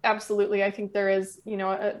 But absolutely, I think there is,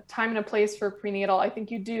 a time and a place for prenatal. I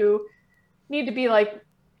think you do need to be like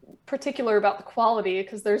particular about the quality,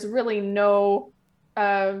 because there's really no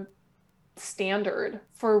standard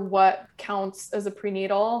for what counts as a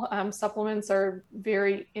prenatal. Supplements are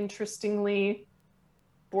very interestingly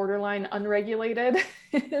borderline unregulated.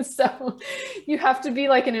 So you have to be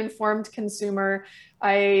like an informed consumer.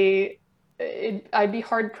 I'd be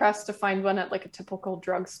hard pressed to find one at like a typical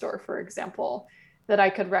drugstore, for example, that I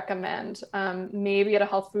could recommend. Maybe at a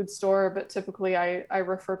health food store, but typically I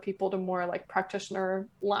refer people to more like practitioner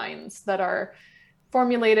lines that are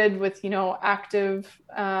formulated with, active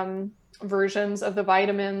versions of the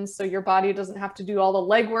vitamins. So your body doesn't have to do all the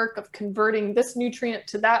legwork of converting this nutrient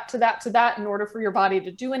to that in order for your body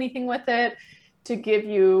to do anything with it, to give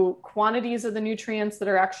you quantities of the nutrients that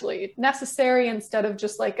are actually necessary, instead of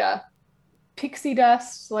just like a pixie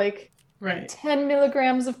dust, like right. 10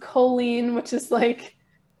 milligrams of choline, which is like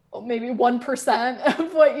maybe 1%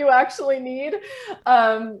 of what you actually need.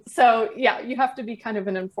 So yeah, you have to be kind of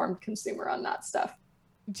an informed consumer on that stuff.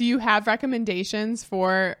 Do you have recommendations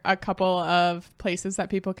for a couple of places that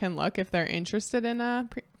people can look if they're interested in a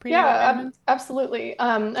prenatal vitamin? Absolutely.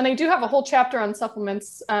 And I do have a whole chapter on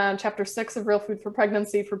supplements, chapter 6 of Real Food for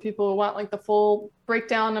Pregnancy, for people who want like the full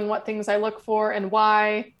breakdown on what things I look for and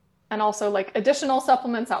why, and also like additional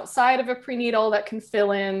supplements outside of a prenatal that can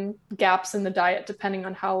fill in gaps in the diet depending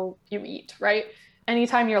on how you eat, right?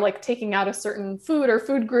 Anytime you're like taking out a certain food or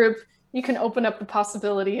food group, you can open up the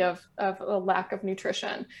possibility of a lack of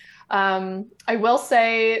nutrition. I will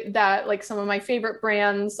say that like some of my favorite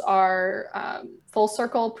brands are Full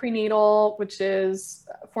Circle Prenatal, which is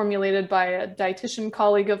formulated by a dietitian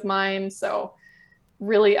colleague of mine. So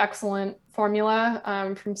really excellent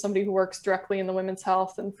formula from somebody who works directly in the women's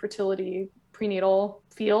health and fertility prenatal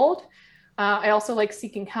field. I also like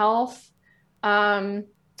Seeking Health.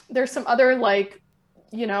 There's some other like,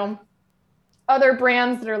 other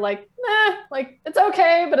brands that are like, like it's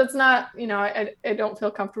okay, but it's not, I don't feel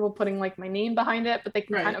comfortable putting like my name behind it, but they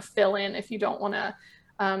can kind of fill in if you don't want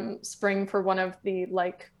to spring for one of the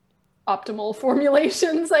like optimal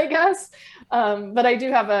formulations, I guess. But I do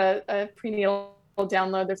have a prenatal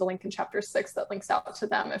download. There's a link in chapter 6 that links out to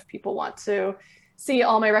them if people want to see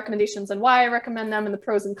all my recommendations and why I recommend them and the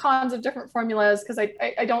pros and cons of different formulas. Because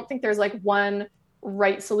I don't think there's like one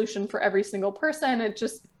right solution for every single person. It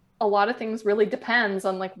just, a lot of things really depends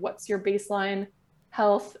on like what's your baseline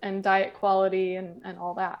health and diet quality and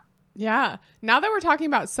all that. Yeah. Now that we're talking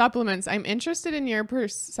about supplements, I'm interested in your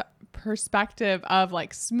perspective of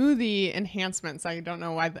like smoothie enhancements. I don't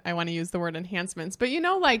know why I want to use the word enhancements, but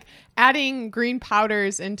like adding green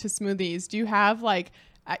powders into smoothies, do you have like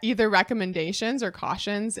either recommendations or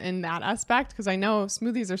cautions in that aspect? Because I know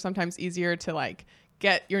smoothies are sometimes easier to like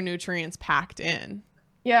get your nutrients packed in.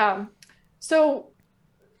 Yeah. So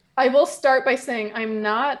I will start by saying I'm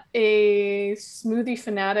not a smoothie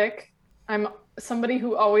fanatic. I'm somebody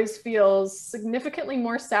who always feels significantly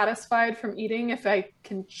more satisfied from eating if I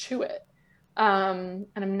can chew it. And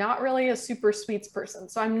I'm not really a super sweets person.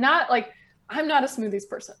 So I'm not a smoothies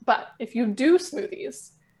person. But if you do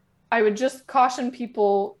smoothies, I would just caution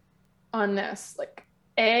people on this. Like,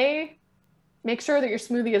 make sure that your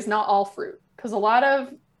smoothie is not all fruit. Because a lot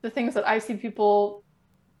of the things that I see people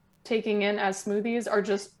taking in as smoothies are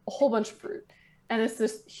just a whole bunch of fruit. And it's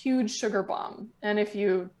this huge sugar bomb. And if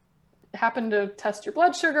you happen to test your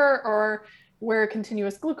blood sugar or wear a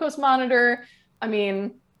continuous glucose monitor, I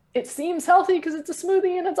mean, it seems healthy because it's a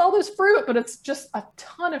smoothie and it's all this fruit, but it's just a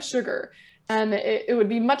ton of sugar. And it would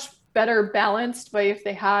be much better balanced by if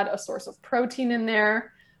they had a source of protein in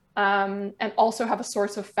there, and also have a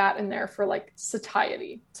source of fat in there for like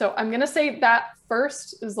satiety. So I'm going to say that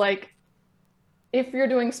first is like, if you're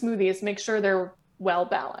doing smoothies, make sure they're well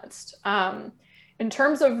balanced. In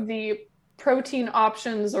terms of the protein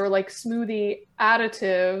options or like smoothie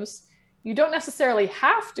additives, you don't necessarily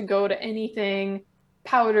have to go to anything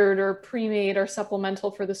powdered or pre-made or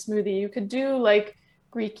supplemental for the smoothie. You could do like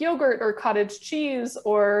Greek yogurt or cottage cheese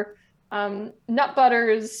or nut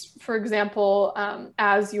butters, for example,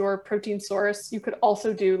 as your protein source. You could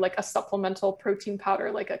also do like a supplemental protein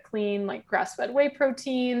powder, like a clean, like grass-fed whey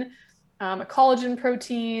protein, a collagen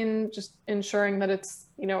protein, just ensuring that it's,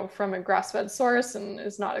 from a grass-fed source and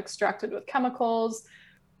is not extracted with chemicals.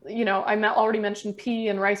 I already mentioned pea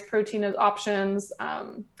and rice protein as options.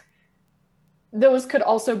 Those could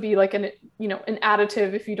also be like an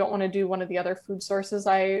additive if you don't want to do one of the other food sources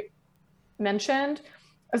I mentioned.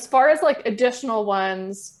 As far as like additional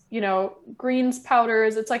ones, greens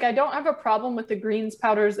powders, it's like, I don't have a problem with the greens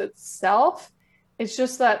powders itself. It's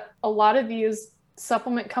just that a lot of these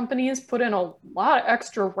supplement companies put in a lot of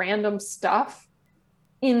extra random stuff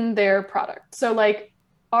in their product. So like,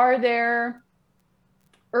 are there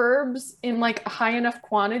herbs in like a high enough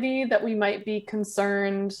quantity that we might be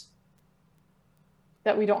concerned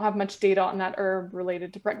that we don't have much data on that herb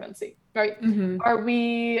related to pregnancy, right? Mm-hmm.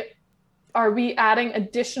 Are we adding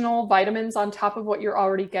additional vitamins on top of what you're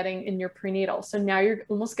already getting in your prenatal? So now you're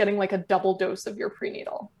almost getting like a double dose of your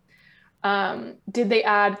prenatal. Did they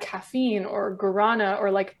add caffeine or guarana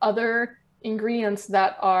or like other ingredients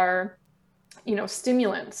that are,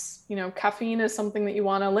 stimulants? Caffeine is something that you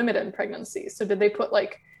want to limit in pregnancy. So did they put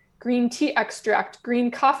like green tea extract, green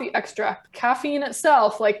coffee extract, caffeine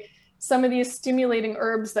itself, like some of these stimulating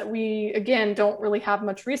herbs that we, again, don't really have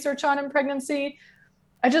much research on in pregnancy?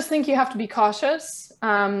 I just think you have to be cautious.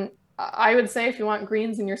 I would say if you want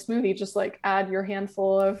greens in your smoothie, just like add your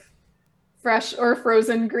handful of fresh or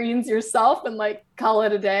frozen greens yourself and like call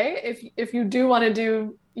it a day. If you do want to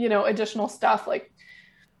do, additional stuff, like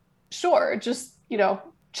sure, just,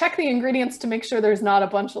 check the ingredients to make sure there's not a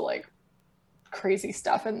bunch of like crazy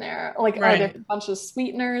stuff in there. Like, right. Are there a bunch of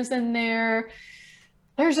sweeteners in there?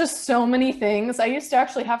 There's just so many things. I used to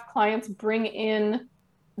actually have clients bring in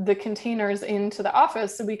the containers into the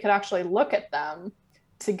office so we could actually look at them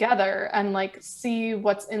together and like see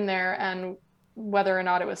what's in there and whether or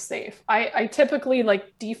not it was safe. I typically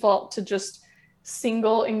like default to just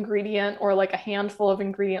single ingredient or like a handful of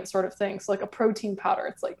ingredient sort of things. So like a protein powder,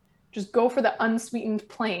 it's like, just go for the unsweetened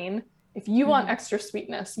plain. If you want extra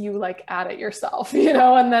sweetness, you like add it yourself,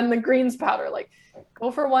 and then the greens powder, like go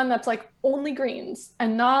for one that's like only greens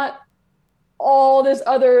and not all this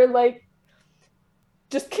other like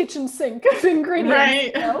just kitchen sink of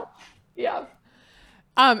ingredients. Right. Yeah.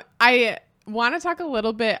 I want to talk a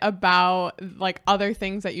little bit about like other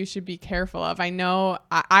things that you should be careful of. I know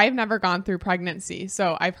I've never gone through pregnancy,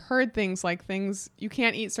 so I've heard things you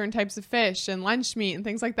can't eat certain types of fish and lunch meat and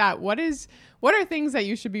things like that. What are things that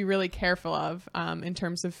you should be really careful of in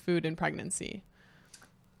terms of food in pregnancy?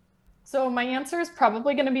 So my answer is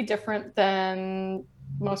probably going to be different than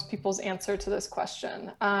most people's answer to this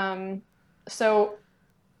question. So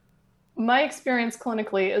my experience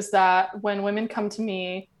clinically is that when women come to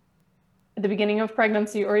me at the beginning of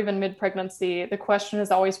pregnancy or even mid-pregnancy, the question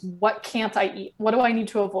is always, what can't I eat? What do I need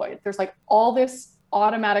to avoid? There's like all this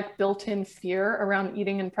automatic built-in fear around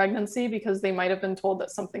eating in pregnancy because they might have been told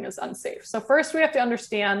that something is unsafe. So first we have to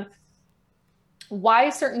understand why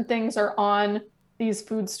certain things are on these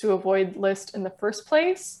foods to avoid list in the first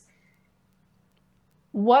place.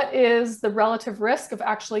 what is the relative risk of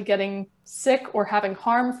actually getting sick or having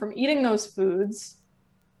harm from eating those foods?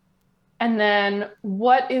 And then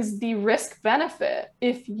what is the risk benefit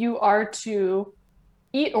if you are to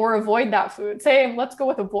eat or avoid that food? Say, let's go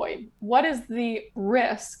with avoid. What is the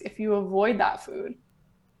risk if you avoid that food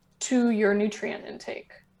to your nutrient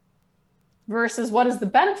intake versus what is the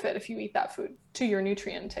benefit if you eat that food to your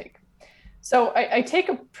nutrient intake? So I take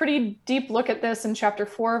a pretty deep look at this in chapter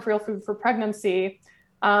 4 of Real Food for Pregnancy,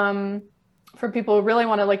 for people who really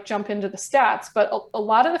want to like jump into the stats. But a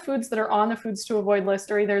lot of the foods that are on the foods to avoid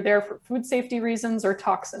list are either there for food safety reasons or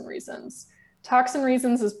toxin reasons. Toxin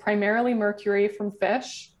reasons is primarily mercury from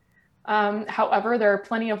fish. However, there are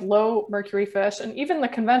plenty of low mercury fish, and even the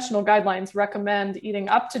conventional guidelines recommend eating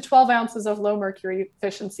up to 12 ounces of low mercury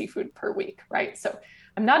fish and seafood per week, right? So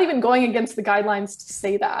I'm not even going against the guidelines to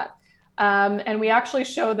say that. And we actually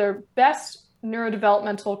show the best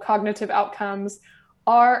neurodevelopmental cognitive outcomes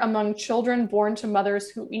are among children born to mothers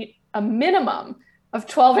who eat a minimum of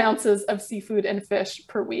 12 ounces of seafood and fish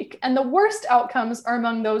per week. And the worst outcomes are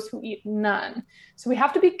among those who eat none. So we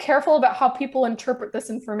have to be careful about how people interpret this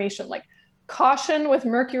information. Like caution with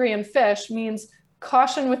mercury in fish means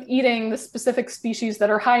caution with eating the specific species that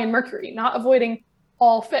are high in mercury, not avoiding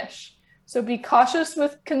all fish. So be cautious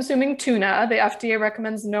with consuming tuna. The FDA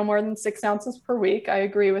recommends no more than 6 ounces per week. I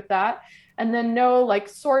agree with that. And then no like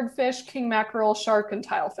swordfish, king mackerel, shark, and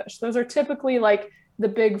tilefish. Those are typically like the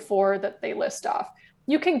big 4 that they list off.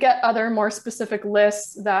 You can get other more specific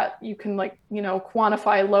lists that you can like,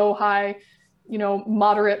 quantify low, high,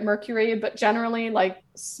 moderate mercury, but generally like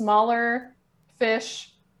smaller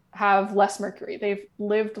fish have less mercury. They've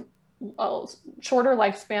lived a shorter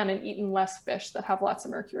lifespan and eaten less fish that have lots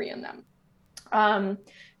of mercury in them.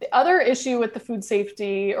 The other issue with the food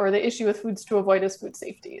safety, or the issue with foods to avoid, is food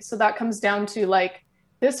safety. So that comes down to like,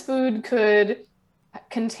 this food could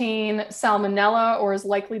contain salmonella or is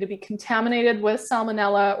likely to be contaminated with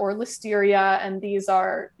salmonella or listeria. And these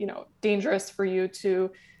are, dangerous for you to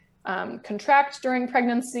contract during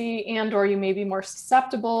pregnancy, and or you may be more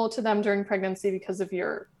susceptible to them during pregnancy because of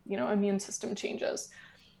your, immune system changes.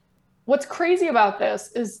 What's crazy about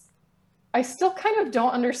this is I still kind of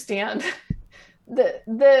don't understand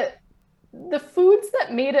the foods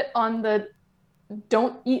that made it on the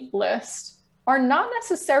don't eat list are not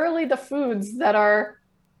necessarily the foods that are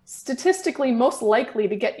statistically most likely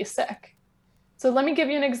to get you sick. So let me give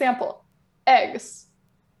you an example. Eggs,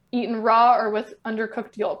 eaten raw or with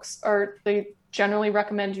undercooked yolks, they generally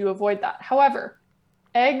recommend you avoid that. However,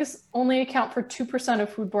 eggs only account for 2%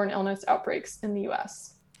 of foodborne illness outbreaks in the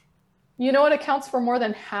US. You know what accounts for more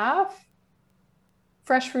than half?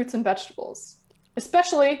 Fresh fruits and vegetables,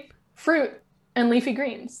 especially fruit and leafy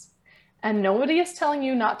greens. And nobody is telling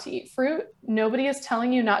you not to eat fruit. Nobody is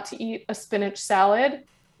telling you not to eat a spinach salad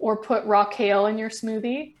or put raw kale in your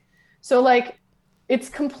smoothie. So like, it's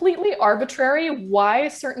completely arbitrary why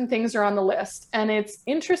certain things are on the list. And it's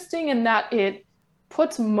interesting in that it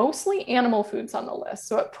puts mostly animal foods on the list.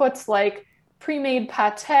 So it puts like pre-made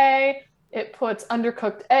pate, it puts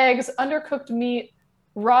undercooked eggs, undercooked meat,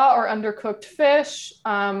 raw or undercooked fish,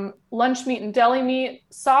 lunch meat and deli meat,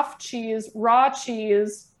 soft cheese,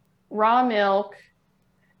 raw milk.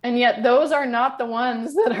 And yet those are not the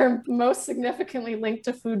ones that are most significantly linked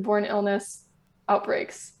to foodborne illness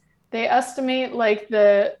outbreaks. They estimate like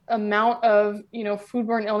the amount of,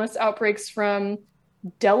 foodborne illness outbreaks from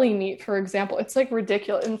deli meat, for example. It's like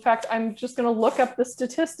ridiculous. In fact, I'm just going to look up the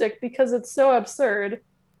statistic because it's so absurd.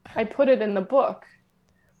 I put it in the book.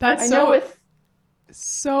 That's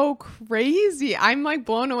so crazy. I'm like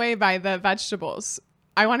blown away by the vegetables.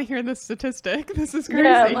 I want to hear the statistic. This is crazy.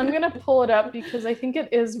 Yeah, I'm going to pull it up because I think it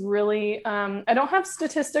is really, I don't have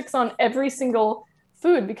statistics on every single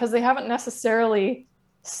food because they haven't necessarily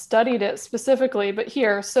studied it specifically, but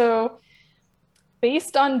here, so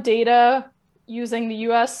based on data using the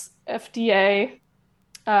US FDA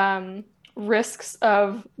risks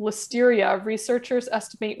of listeria, researchers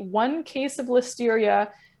estimate 1 case of listeria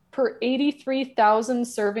per 83,000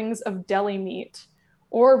 servings of deli meat,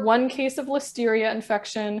 or 1 case of listeria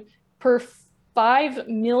infection per 5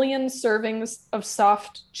 million servings of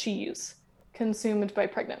soft cheese consumed by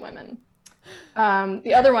pregnant women.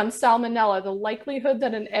 The other one, salmonella. The likelihood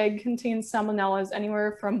that an egg contains salmonella is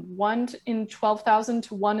anywhere from 1 in 12,000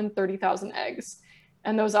 to 1 in 30,000 eggs.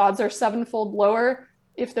 And those odds are 7-fold lower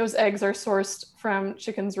if those eggs are sourced from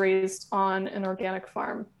chickens raised on an organic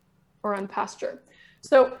farm or on pasture.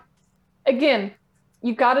 So again,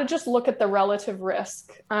 you got to just look at the relative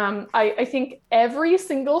risk. I think every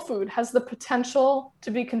single food has the potential to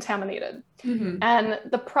be contaminated. Mm-hmm. And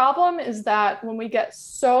the problem is that when we get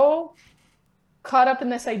so caught up in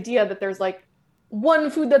this idea that there's like one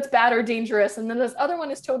food that's bad or dangerous, and then this other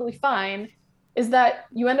one is totally fine, is that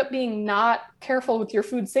you end up being not careful with your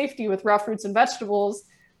food safety with raw fruits and vegetables,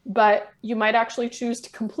 but you might actually choose to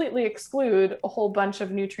completely exclude a whole bunch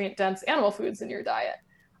of nutrient-dense animal foods in your diet.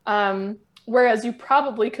 Whereas you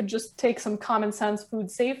probably could just take some common sense food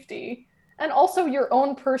safety and also your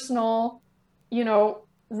own personal,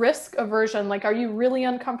 risk aversion. Like, are you really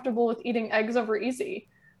uncomfortable with eating eggs over easy?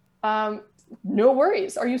 No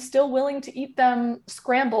worries. Are you still willing to eat them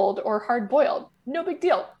scrambled or hard boiled? No big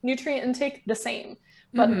deal. Nutrient intake, the same.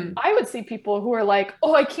 But I would see people who are like,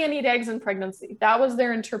 oh, I can't eat eggs in pregnancy. That was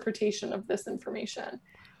their interpretation of this information.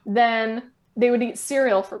 Then they would eat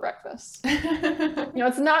cereal for breakfast.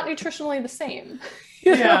 It's not nutritionally the same.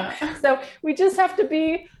 So we just have to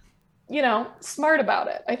be, smart about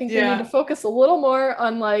it. I think we need to focus a little more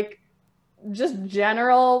on like just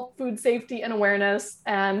general food safety and awareness,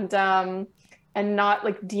 and not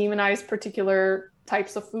like demonize particular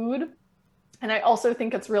types of food. And I also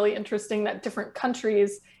think it's really interesting that different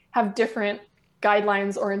countries have different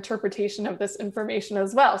guidelines or interpretation of this information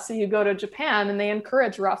as well. So you go to Japan and they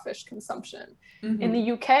encourage raw fish consumption. In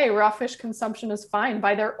the UK, raw fish consumption is fine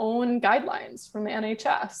by their own guidelines from the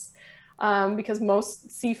NHS, because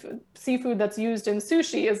most seafood that's used in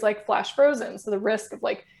sushi is like flash frozen. So the risk of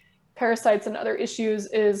like parasites and other issues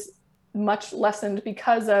is much lessened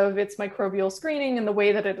because of its microbial screening and the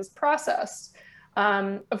way that it is processed.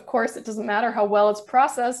 Of course, it doesn't matter how well it's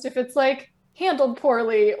processed if it's like handled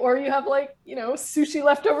poorly, or you have like, sushi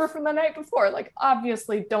leftover from the night before. Like,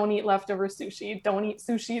 obviously don't eat leftover sushi. Don't eat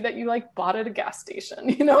sushi that you like bought at a gas station,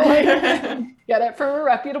 get it from a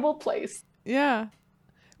reputable place. Yeah.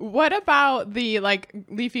 What about the like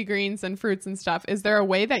leafy greens and fruits and stuff? Is there a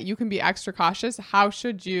way that you can be extra cautious? How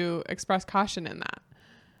should you express caution in that?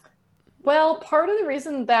 Well, part of the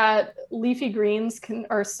reason that leafy greens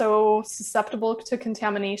are so susceptible to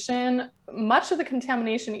contamination, much of the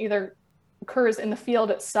contamination either occurs in the field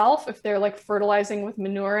itself, if they're like fertilizing with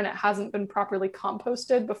manure and it hasn't been properly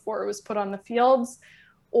composted before it was put on the fields,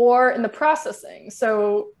 or in the processing.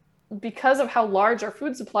 So because of how large our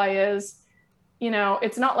food supply is,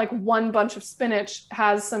 it's not like one bunch of spinach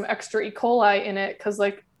has some extra E. coli in it because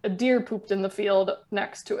like a deer pooped in the field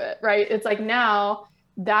next to it, right? It's like now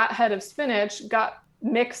that head of spinach got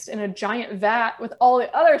mixed in a giant vat with all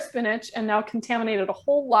the other spinach and now contaminated a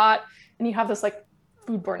whole lot. And you have this like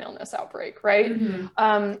foodborne illness outbreak, right?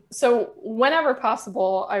 So whenever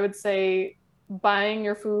possible, I would say buying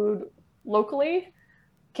your food locally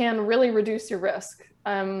can really reduce your risk.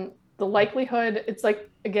 The likelihood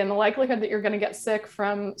that you're going to get sick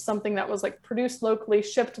from something that was like produced locally,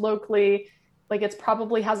 shipped locally, like it's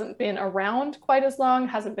probably hasn't been around quite as long,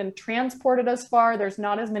 hasn't been transported as far. There's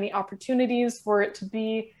not as many opportunities for it to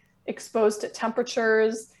be exposed to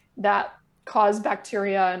temperatures that cause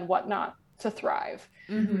bacteria and whatnot to thrive.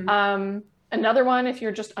 Another one, if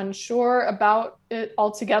you're just unsure about it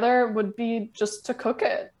altogether, would be just to cook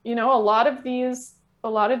it. A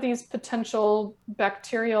lot of these potential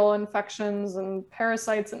bacterial infections and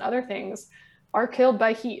parasites and other things are killed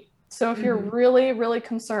by heat. So if you're really, really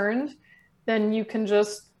concerned, then you can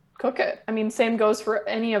just cook it. I mean, same goes for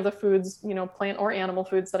any of the foods, plant or animal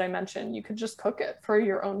foods that I mentioned. You could just cook it for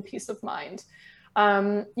your own peace of mind.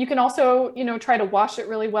 You can also, try to wash it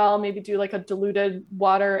really well, maybe do like a diluted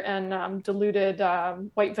water and diluted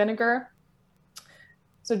white vinegar.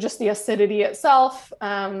 So just the acidity itself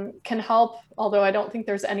can help, although I don't think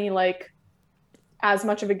there's any like as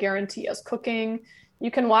much of a guarantee as cooking. You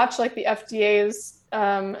can watch like the FDA's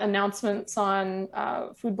announcements on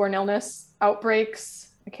foodborne illness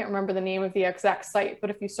outbreaks. I can't remember the name of the exact site, but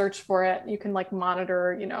if you search for it, you can like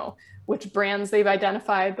monitor, which brands they've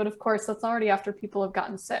identified. But of course, that's already after people have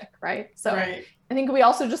gotten sick, right? So I think we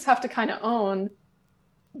also just have to kind of own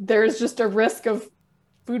there's just a risk of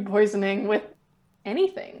food poisoning with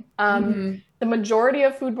anything. The majority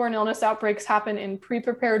of foodborne illness outbreaks happen in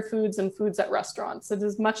pre-prepared foods and foods at restaurants. It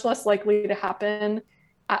is much less likely to happen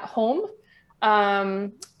at home.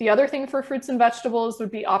 The other thing for fruits and vegetables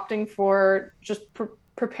would be opting for just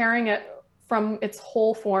preparing it from its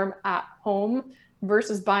whole form at home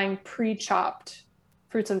versus buying pre-chopped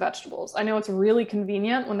fruits and vegetables. I know it's really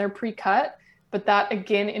convenient when they're pre-cut, but that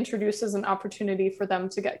again introduces an opportunity for them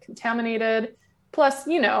to get contaminated. Plus,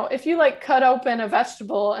 if you like cut open a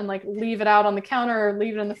vegetable and like leave it out on the counter or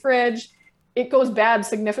leave it in the fridge, it goes bad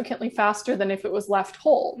significantly faster than if it was left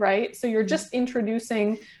whole, right? So you're just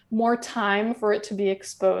introducing more time for it to be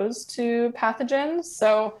exposed to pathogens.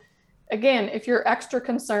 So again, if you're extra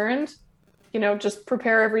concerned, just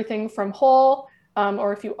prepare everything from whole.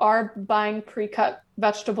 Or if you are buying pre-cut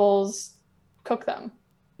vegetables, cook them.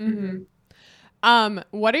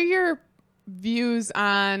 What are your views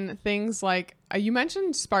on things like you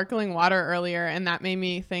mentioned sparkling water earlier, and that made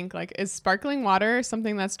me think, like, is sparkling water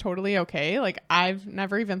something that's totally okay? Like, I've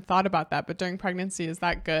never even thought about that, but during pregnancy, is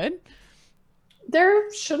that good?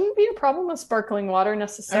 There shouldn't be a problem with sparkling water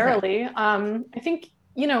necessarily. Okay. I think,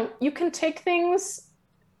 you can take things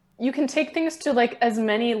to like as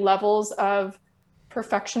many levels of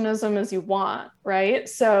perfectionism as you want, right?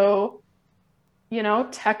 So,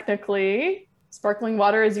 technically, sparkling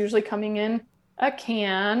water is usually coming in a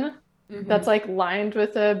can that's like lined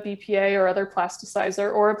with a BPA or other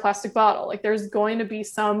plasticizer, or a plastic bottle. Like, there's going to be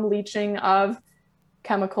some leaching of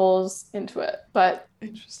chemicals into it. But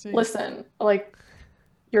Interesting. Listen, like,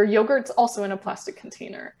 your yogurt's also in a plastic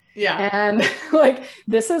container. Yeah. And like,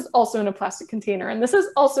 this is also in a plastic container, and this is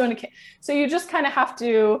also in a can. So you just kind of have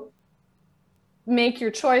to make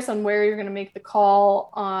your choice on where you're going to make the call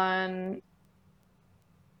on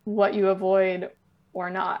what you avoid or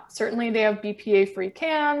not. Certainly they have BPA free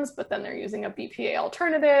cans, but then they're using a BPA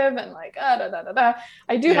alternative, and like,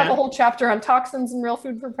 I do have a whole chapter on toxins in real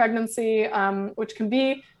food for pregnancy, which can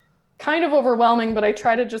be kind of overwhelming, but I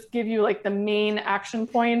try to just give you like the main action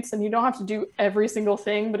points, and you don't have to do every single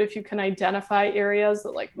thing. But if you can identify areas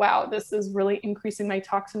that, like, wow, this is really increasing my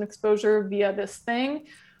toxin exposure via this thing,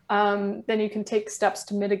 then you can take steps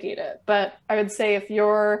to mitigate it. But I would say if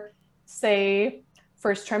you're, say,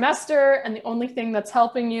 first trimester and the only thing that's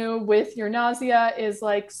helping you with your nausea is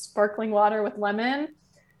like sparkling water with lemon,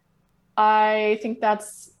 I think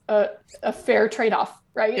that's a fair trade-off.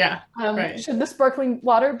 Right? Yeah. Right. Should the sparkling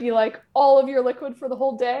water be like all of your liquid for the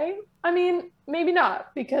whole day? I mean, maybe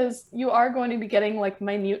not, because you are going to be getting like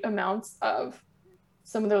minute amounts of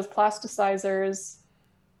some of those plasticizers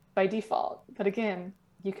by default. But again,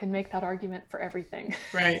 you can make that argument for everything.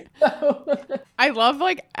 Right. I love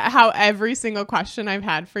like how every single question I've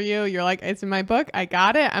had for you, you're like, it's in my book. I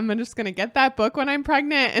got it. I'm just going to get that book when I'm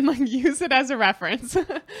pregnant and like use it as a reference.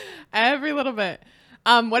 Every little bit.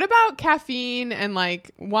 What about caffeine and like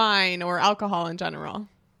wine or alcohol in general?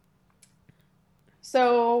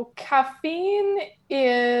 So caffeine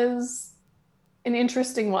is an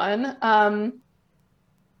interesting one.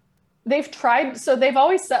 They've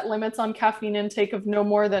always set limits on caffeine intake of no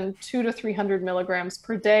more than 200 to 300 milligrams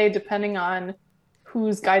per day, depending on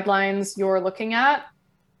whose guidelines you're looking at.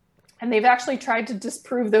 And they've actually tried to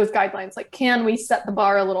disprove those guidelines. Like, can we set the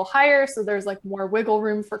bar a little higher so there's like more wiggle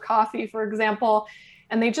room for coffee, for example?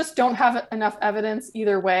 And they just don't have enough evidence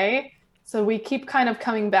either way. So we keep kind of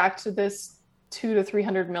coming back to this 200 to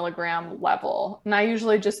 300 milligram level. And I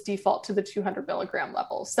usually just default to the 200 milligram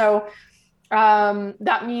level. So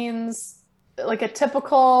that means like a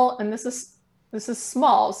typical, and this is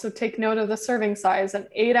small, so take note of the serving size, an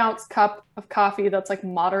 8-ounce cup of coffee that's like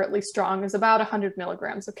moderately strong is about 100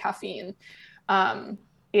 milligrams of caffeine.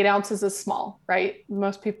 8 ounces is small, right?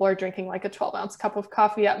 Most people are drinking like a 12-ounce cup of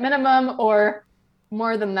coffee at minimum, or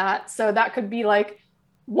more than that. So that could be like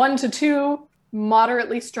 1 to 2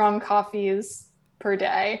 moderately strong coffees per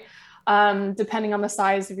day, depending on the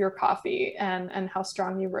size of your coffee and how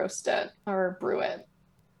strong you roast it or brew it.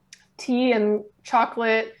 Tea and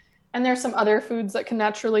chocolate, and there's some other foods that can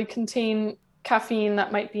naturally contain caffeine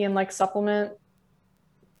that might be in like supplement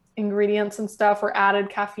ingredients and stuff, or added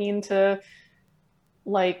caffeine to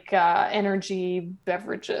like energy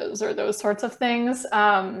beverages or those sorts of things.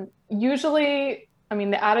 Usually, I mean,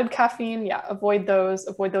 the added caffeine, avoid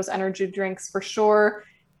those energy drinks for sure.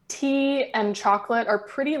 Tea and chocolate are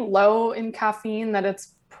pretty low in caffeine, that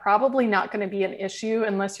it's probably not going to be an issue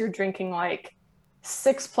unless you're drinking like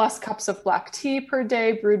 6+ cups of black tea per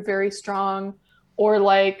day, brewed very strong, or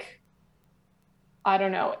like, I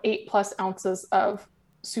don't know, 8+ ounces of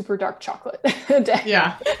super dark chocolate a day.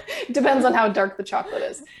 Yeah. Depends on how dark the chocolate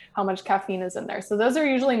is, how much caffeine is in there. So those are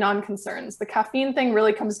usually non-concerns. The caffeine thing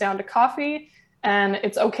really comes down to coffee, and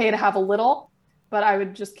it's okay to have a little, but I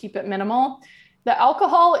would just keep it minimal. The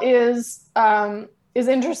alcohol is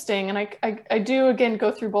interesting. And I do, again,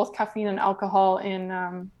 go through both caffeine and alcohol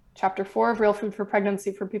in chapter 4 of Real Food for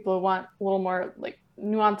Pregnancy for people who want a little more like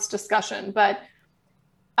nuanced discussion. But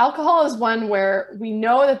alcohol is one where we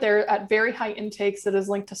know that they're at very high intakes that is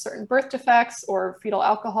linked to certain birth defects or fetal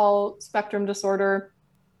alcohol spectrum disorder.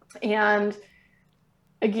 And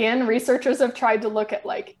again, researchers have tried to look at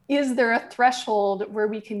like, is there a threshold where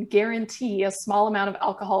we can guarantee a small amount of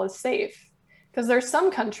alcohol is safe? Because there's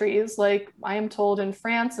some countries, like I am told in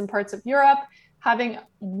France and parts of Europe, having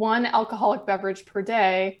 1 alcoholic beverage per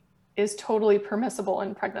day is totally permissible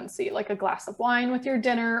in pregnancy, like a glass of wine with your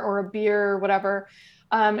dinner or a beer or whatever.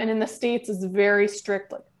 And in the States, it's very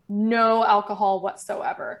strict, like no alcohol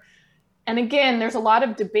whatsoever. And again, there's a lot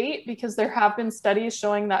of debate because there have been studies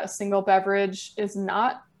showing that a single beverage is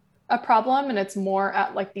not a problem, and it's more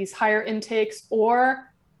at like these higher intakes, or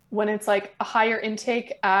when it's like a higher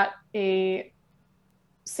intake at a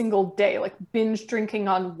single day, like binge drinking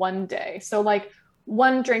on one day. So like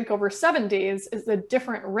one drink over 7 days is a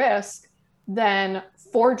different risk than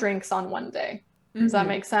 4 drinks on one day. Does that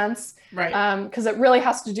make sense? Right. Because it really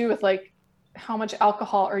has to do with like how much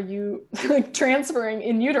alcohol are you like transferring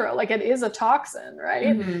in utero? Like it is a toxin,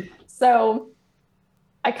 right? So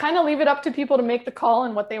I kind of leave it up to people to make the call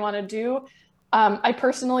and what they want to do. I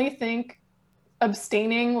personally think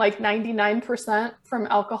abstaining like 99% from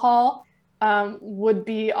alcohol would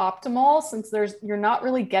be optimal, since you're not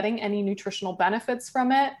really getting any nutritional benefits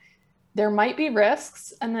from it. There might be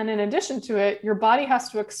risks. And then in addition to it, your body has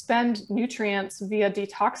to expend nutrients via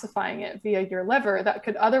detoxifying it via your liver that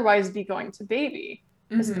could otherwise be going to baby,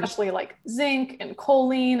 especially like zinc and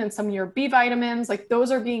choline and some of your B vitamins. Like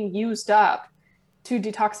those are being used up to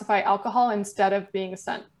detoxify alcohol instead of being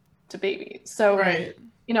sent to baby. So,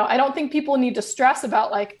 you know, I don't think people need to stress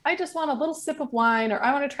about like, I just want a little sip of wine, or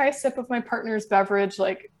I want to try a sip of my partner's beverage.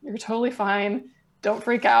 Like, you're totally fine. Don't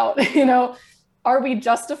freak out. You know, are we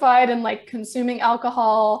justified in like consuming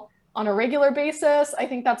alcohol on a regular basis? I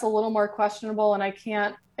think that's a little more questionable, and I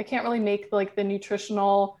can't really make like the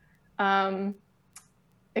nutritional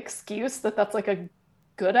excuse that that's like a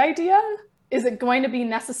good idea. Is it going to be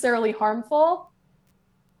necessarily harmful?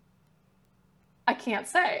 I can't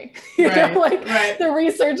say. The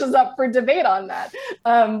research is up for debate on that.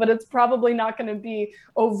 But it's probably not going to be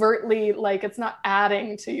overtly like, it's not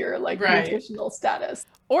adding to your like nutritional status.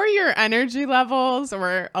 Or your energy levels,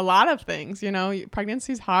 or a lot of things. You know,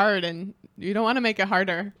 pregnancy's hard and you don't want to make it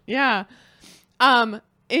harder. Yeah.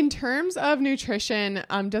 In terms of nutrition,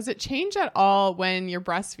 does it change at all when you're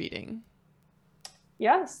breastfeeding?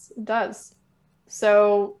 Yes, it does.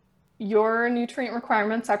 So your nutrient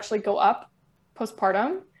requirements actually go up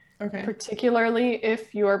postpartum, particularly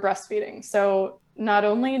if you are breastfeeding. So not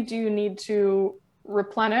only do you need to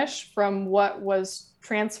replenish from what was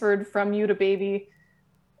transferred from you to baby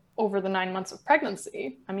over the 9 months of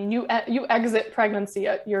pregnancy. I mean, you exit pregnancy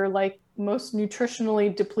at your like most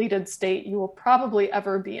nutritionally depleted state you will probably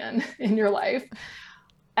ever be in your life.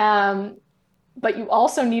 But you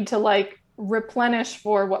also need to like replenish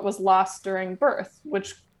for what was lost during birth,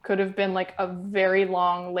 which could have been like a very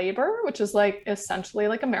long labor, which is like essentially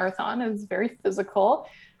like a marathon. It's very physical.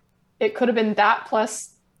 It could have been that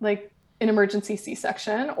plus like an emergency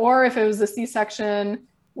C-section, or if it was a C-section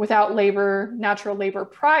without labor, natural labor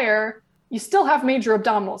prior, you still have major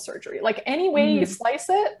abdominal surgery. Like any way you slice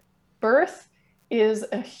it, birth is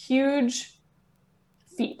a huge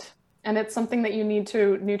feat. And it's something that you need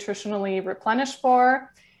to nutritionally replenish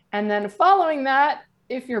for. And then following that,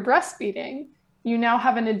 if you're breastfeeding, you now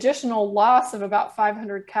have an additional loss of about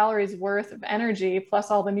 500 calories worth of energy, plus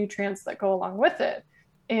all the nutrients that go along with it,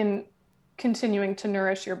 in continuing to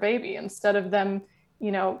nourish your baby, instead of them,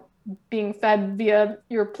 you know, being fed via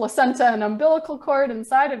your placenta and umbilical cord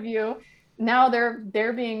inside of you. Now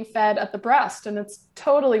they're being fed at the breast. And it's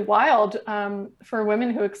totally wild for women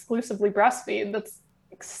who exclusively breastfeed. That's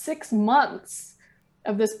like 6 months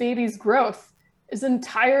of this baby's growth is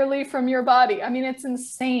entirely from your body. I mean, it's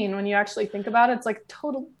insane when you actually think about it. It's like a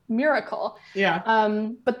total miracle. Yeah.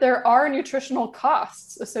 But there are nutritional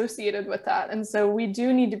costs associated with that. And so we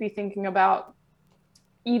do need to be thinking about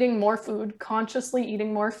eating more food, consciously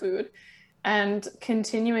eating more food, and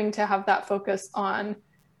continuing to have that focus on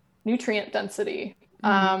nutrient density.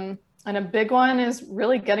 And a big one is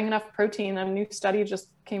really getting enough protein. A new study just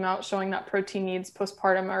came out showing that protein needs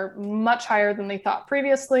postpartum are much higher than they thought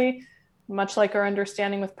previously, much like our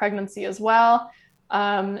understanding with pregnancy as well.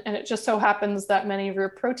 And it just so happens that many of your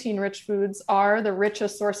protein-rich foods are the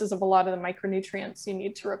richest sources of a lot of the micronutrients you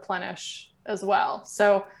need to replenish as well.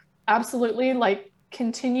 So absolutely, like,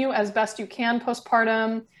 continue as best you can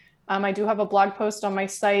postpartum. I do have a blog post on my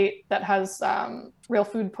site that has real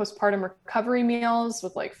food postpartum recovery meals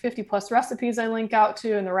with like 50 plus recipes I link out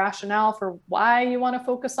to, and the rationale for why you want to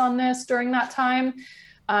focus on this during that time.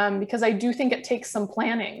 Because I do think it takes some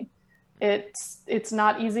planning. It's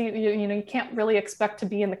not easy. You know, you can't really expect to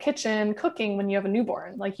be in the kitchen cooking when you have a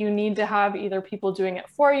newborn. Like, you need to have either people doing it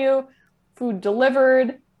for you, food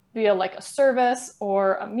delivered via like a service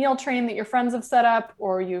or a meal train that your friends have set up,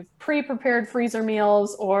 or you've pre-prepared freezer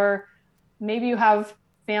meals, or maybe you have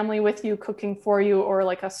family with you cooking for you, or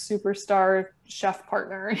like a superstar chef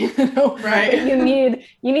partner, you know. Right. But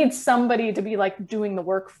you need somebody to be like doing the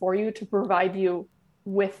work for you to provide you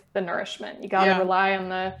with the nourishment. You got to rely on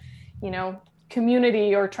the, you know,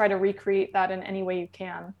 community, or try to recreate that in any way you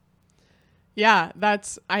can. Yeah,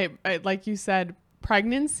 that's, I like you said,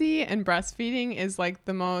 pregnancy and breastfeeding is like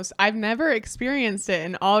the most, I've never experienced it.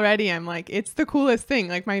 And already I'm like, it's the coolest thing.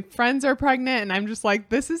 Like my friends are pregnant and I'm just like,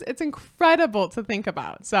 it's incredible to think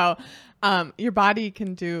about. So, your body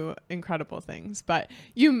can do incredible things, but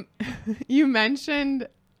you mentioned,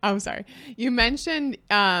 I'm sorry, you mentioned,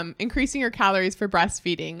 increasing your calories for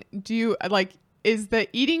breastfeeding. Do you like, is the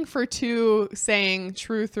eating for two saying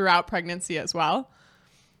true throughout pregnancy as well?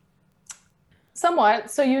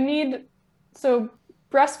 Somewhat. So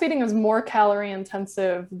breastfeeding is more calorie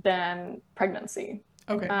intensive than pregnancy,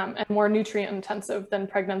 Okay. and more nutrient intensive than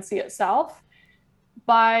pregnancy itself.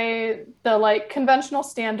 By the like conventional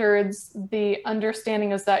standards, the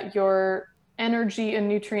understanding is that your energy and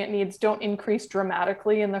nutrient needs don't increase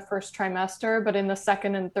dramatically in the first trimester, but in the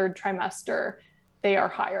second and third trimester, they are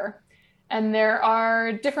higher. And there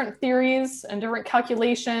are different theories and different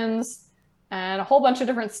calculations and a whole bunch of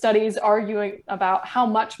different studies arguing about how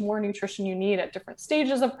much more nutrition you need at different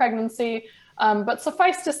stages of pregnancy. But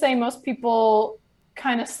suffice to say, most people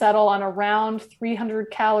kind of settle on around 300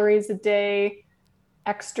 calories a day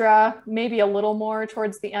extra, maybe a little more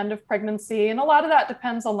towards the end of pregnancy. And a lot of that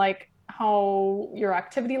depends on like how your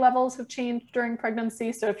activity levels have changed during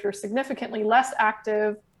pregnancy. So if you're significantly less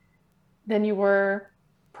active than you were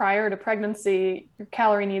prior to pregnancy, your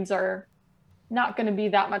calorie needs are not going to be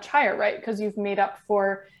that much higher, right? Because you've made up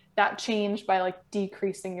for that change by like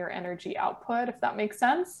decreasing your energy output, if that makes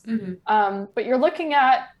sense. Mm-hmm. But you're looking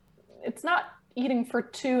at, it's not eating for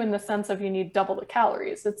two in the sense of you need double the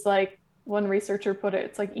calories. It's like one researcher put it,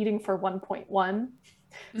 it's like eating for 1.1. Mm.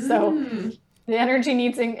 So the energy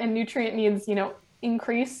needs and nutrient needs,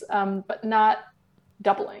 increase, but not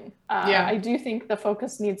doubling. I do think the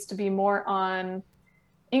focus needs to be more on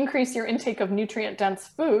increase your intake of nutrient dense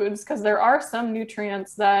foods, because there are some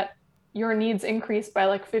nutrients that your needs increase by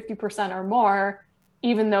like 50% or more,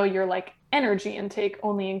 even though your like energy intake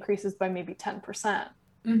only increases by maybe 10%.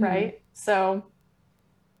 Mm-hmm. Right? So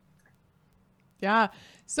yeah.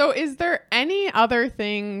 So is there any other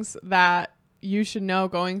things that you should know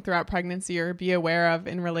going throughout pregnancy or be aware of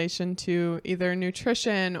in relation to either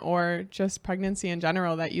nutrition or just pregnancy in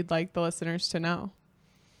general that you'd like the listeners to know?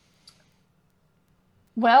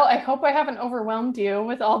 Well, I hope I haven't overwhelmed you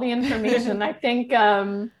with all the information. I think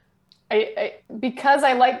I because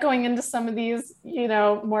I like going into some of these,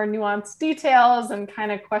 more nuanced details and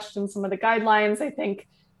kind of question some of the guidelines, I think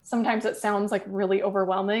sometimes it sounds like really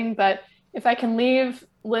overwhelming. But if I can leave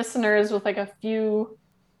listeners with like a few,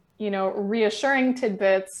 reassuring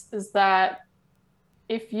tidbits, is that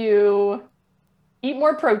if you eat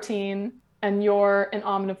more protein and you're an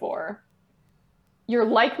omnivore, you're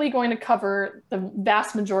likely going to cover the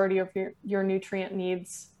vast majority of your nutrient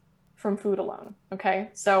needs from food alone. Okay.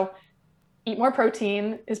 So eat more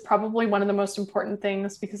protein is probably one of the most important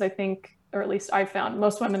things, because I think, or at least I've found,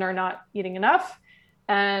 most women are not eating enough.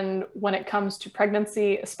 And when it comes to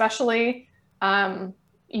pregnancy, especially,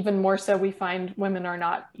 even more so, we find women are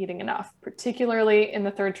not eating enough, particularly in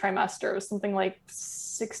the third trimester. Something like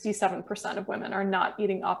 67% of women are not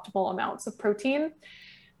eating optimal amounts of protein.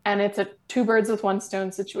 And it's a two birds with one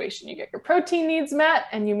stone situation. You get your protein needs met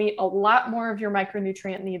and you meet a lot more of your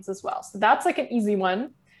micronutrient needs as well. So that's like an easy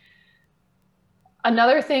one.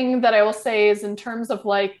 Another thing that I will say is, in terms of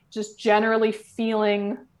like just generally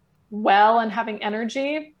feeling well and having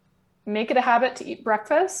energy, make it a habit to eat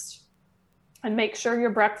breakfast, and make sure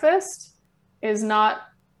your breakfast is not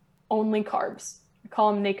only carbs. I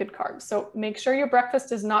call them naked carbs. So make sure your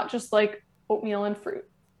breakfast is not just like oatmeal and fruit,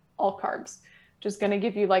 all carbs. Just going to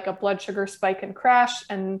give you like a blood sugar spike and crash,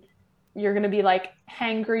 and you're going to be like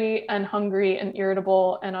hangry and hungry and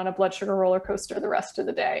irritable and on a blood sugar roller coaster the rest of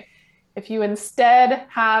the day. If you instead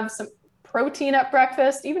have some protein at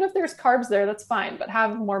breakfast, even if there's carbs there, that's fine, but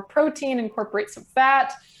have more protein, incorporate some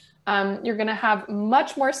fat, you're going to have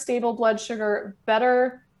much more stable blood sugar,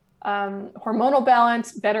 better hormonal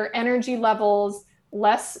balance, better energy levels,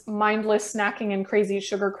 less mindless snacking and crazy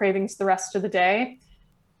sugar cravings the rest of the day.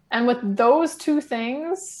 And with those two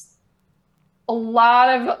things, a lot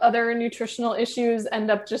of other nutritional issues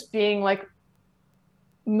end up just being like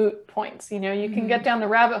moot points. You can get down the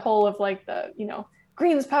rabbit hole of like the,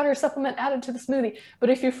 greens powder supplement added to the smoothie. But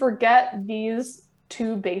if you forget these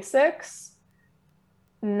two basics,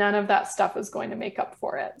 none of that stuff is going to make up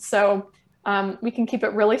for it. So we can keep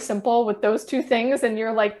it really simple with those two things, and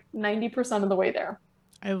you're like 90% of the way there.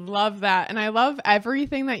 I love that. And I love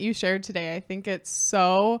everything that you shared today. I think it's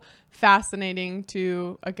so fascinating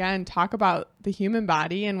to, again, talk about the human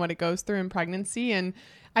body and what it goes through in pregnancy. And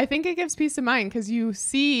I think it gives peace of mind because you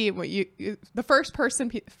see what the first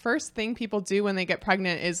thing people do when they get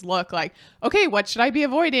pregnant is look like, okay, what should I be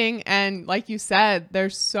avoiding? And like you said,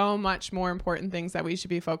 there's so much more important things that we should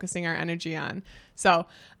be focusing our energy on. So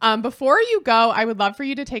before you go, I would love for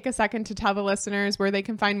you to take a second to tell the listeners where they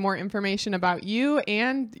can find more information about you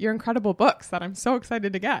and your incredible books that I'm so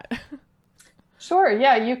excited to get. Sure.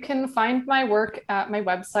 Yeah, you can find my work at my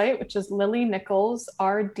website, which is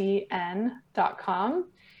lilynicholsrdn.com.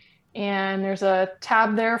 And there's a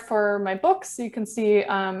tab there for my books. You can see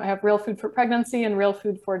I have Real Food for Pregnancy and Real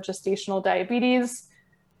Food for Gestational Diabetes.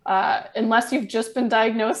 Unless you've just been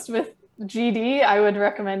diagnosed with GD, I would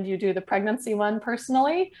recommend you do the pregnancy one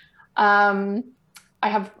personally. I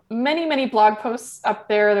have many, many blog posts up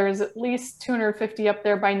there. There's at least 250 up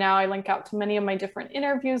there by now. I link out to many of my different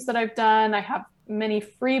interviews that I've done. I have many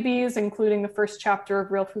freebies, including the first chapter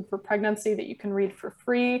of Real Food for Pregnancy that you can read for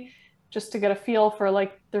free, just to get a feel for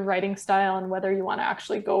like the writing style and whether you want to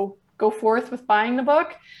actually go forth with buying the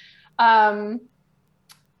book. And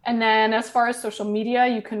then as far as social media,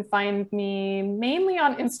 you can find me mainly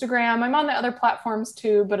on Instagram. I'm on the other platforms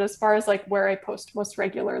too, but as far as like where I post most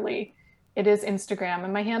regularly, it is Instagram,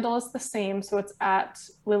 and my handle is the same. So it's at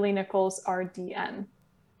lilynicholsrdn.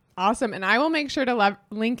 Awesome. And I will make sure to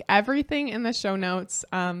link everything in the show notes.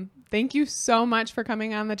 Thank you so much for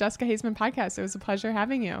coming on the Jessica Haseman podcast. It was a pleasure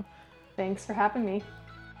having you. Thanks for having me.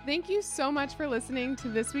 Thank you so much for listening to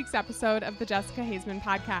this week's episode of the Jessica Haseman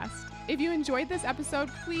podcast. If you enjoyed this episode,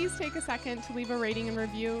 please take a second to leave a rating and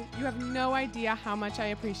review. You have no idea how much I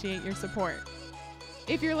appreciate your support.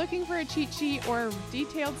 If you're looking for a cheat sheet or a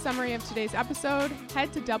detailed summary of today's episode,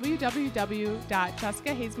 head to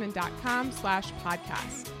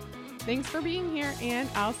www.jessicahaseman.com/podcast. Thanks for being here, and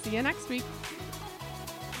I'll see you next week.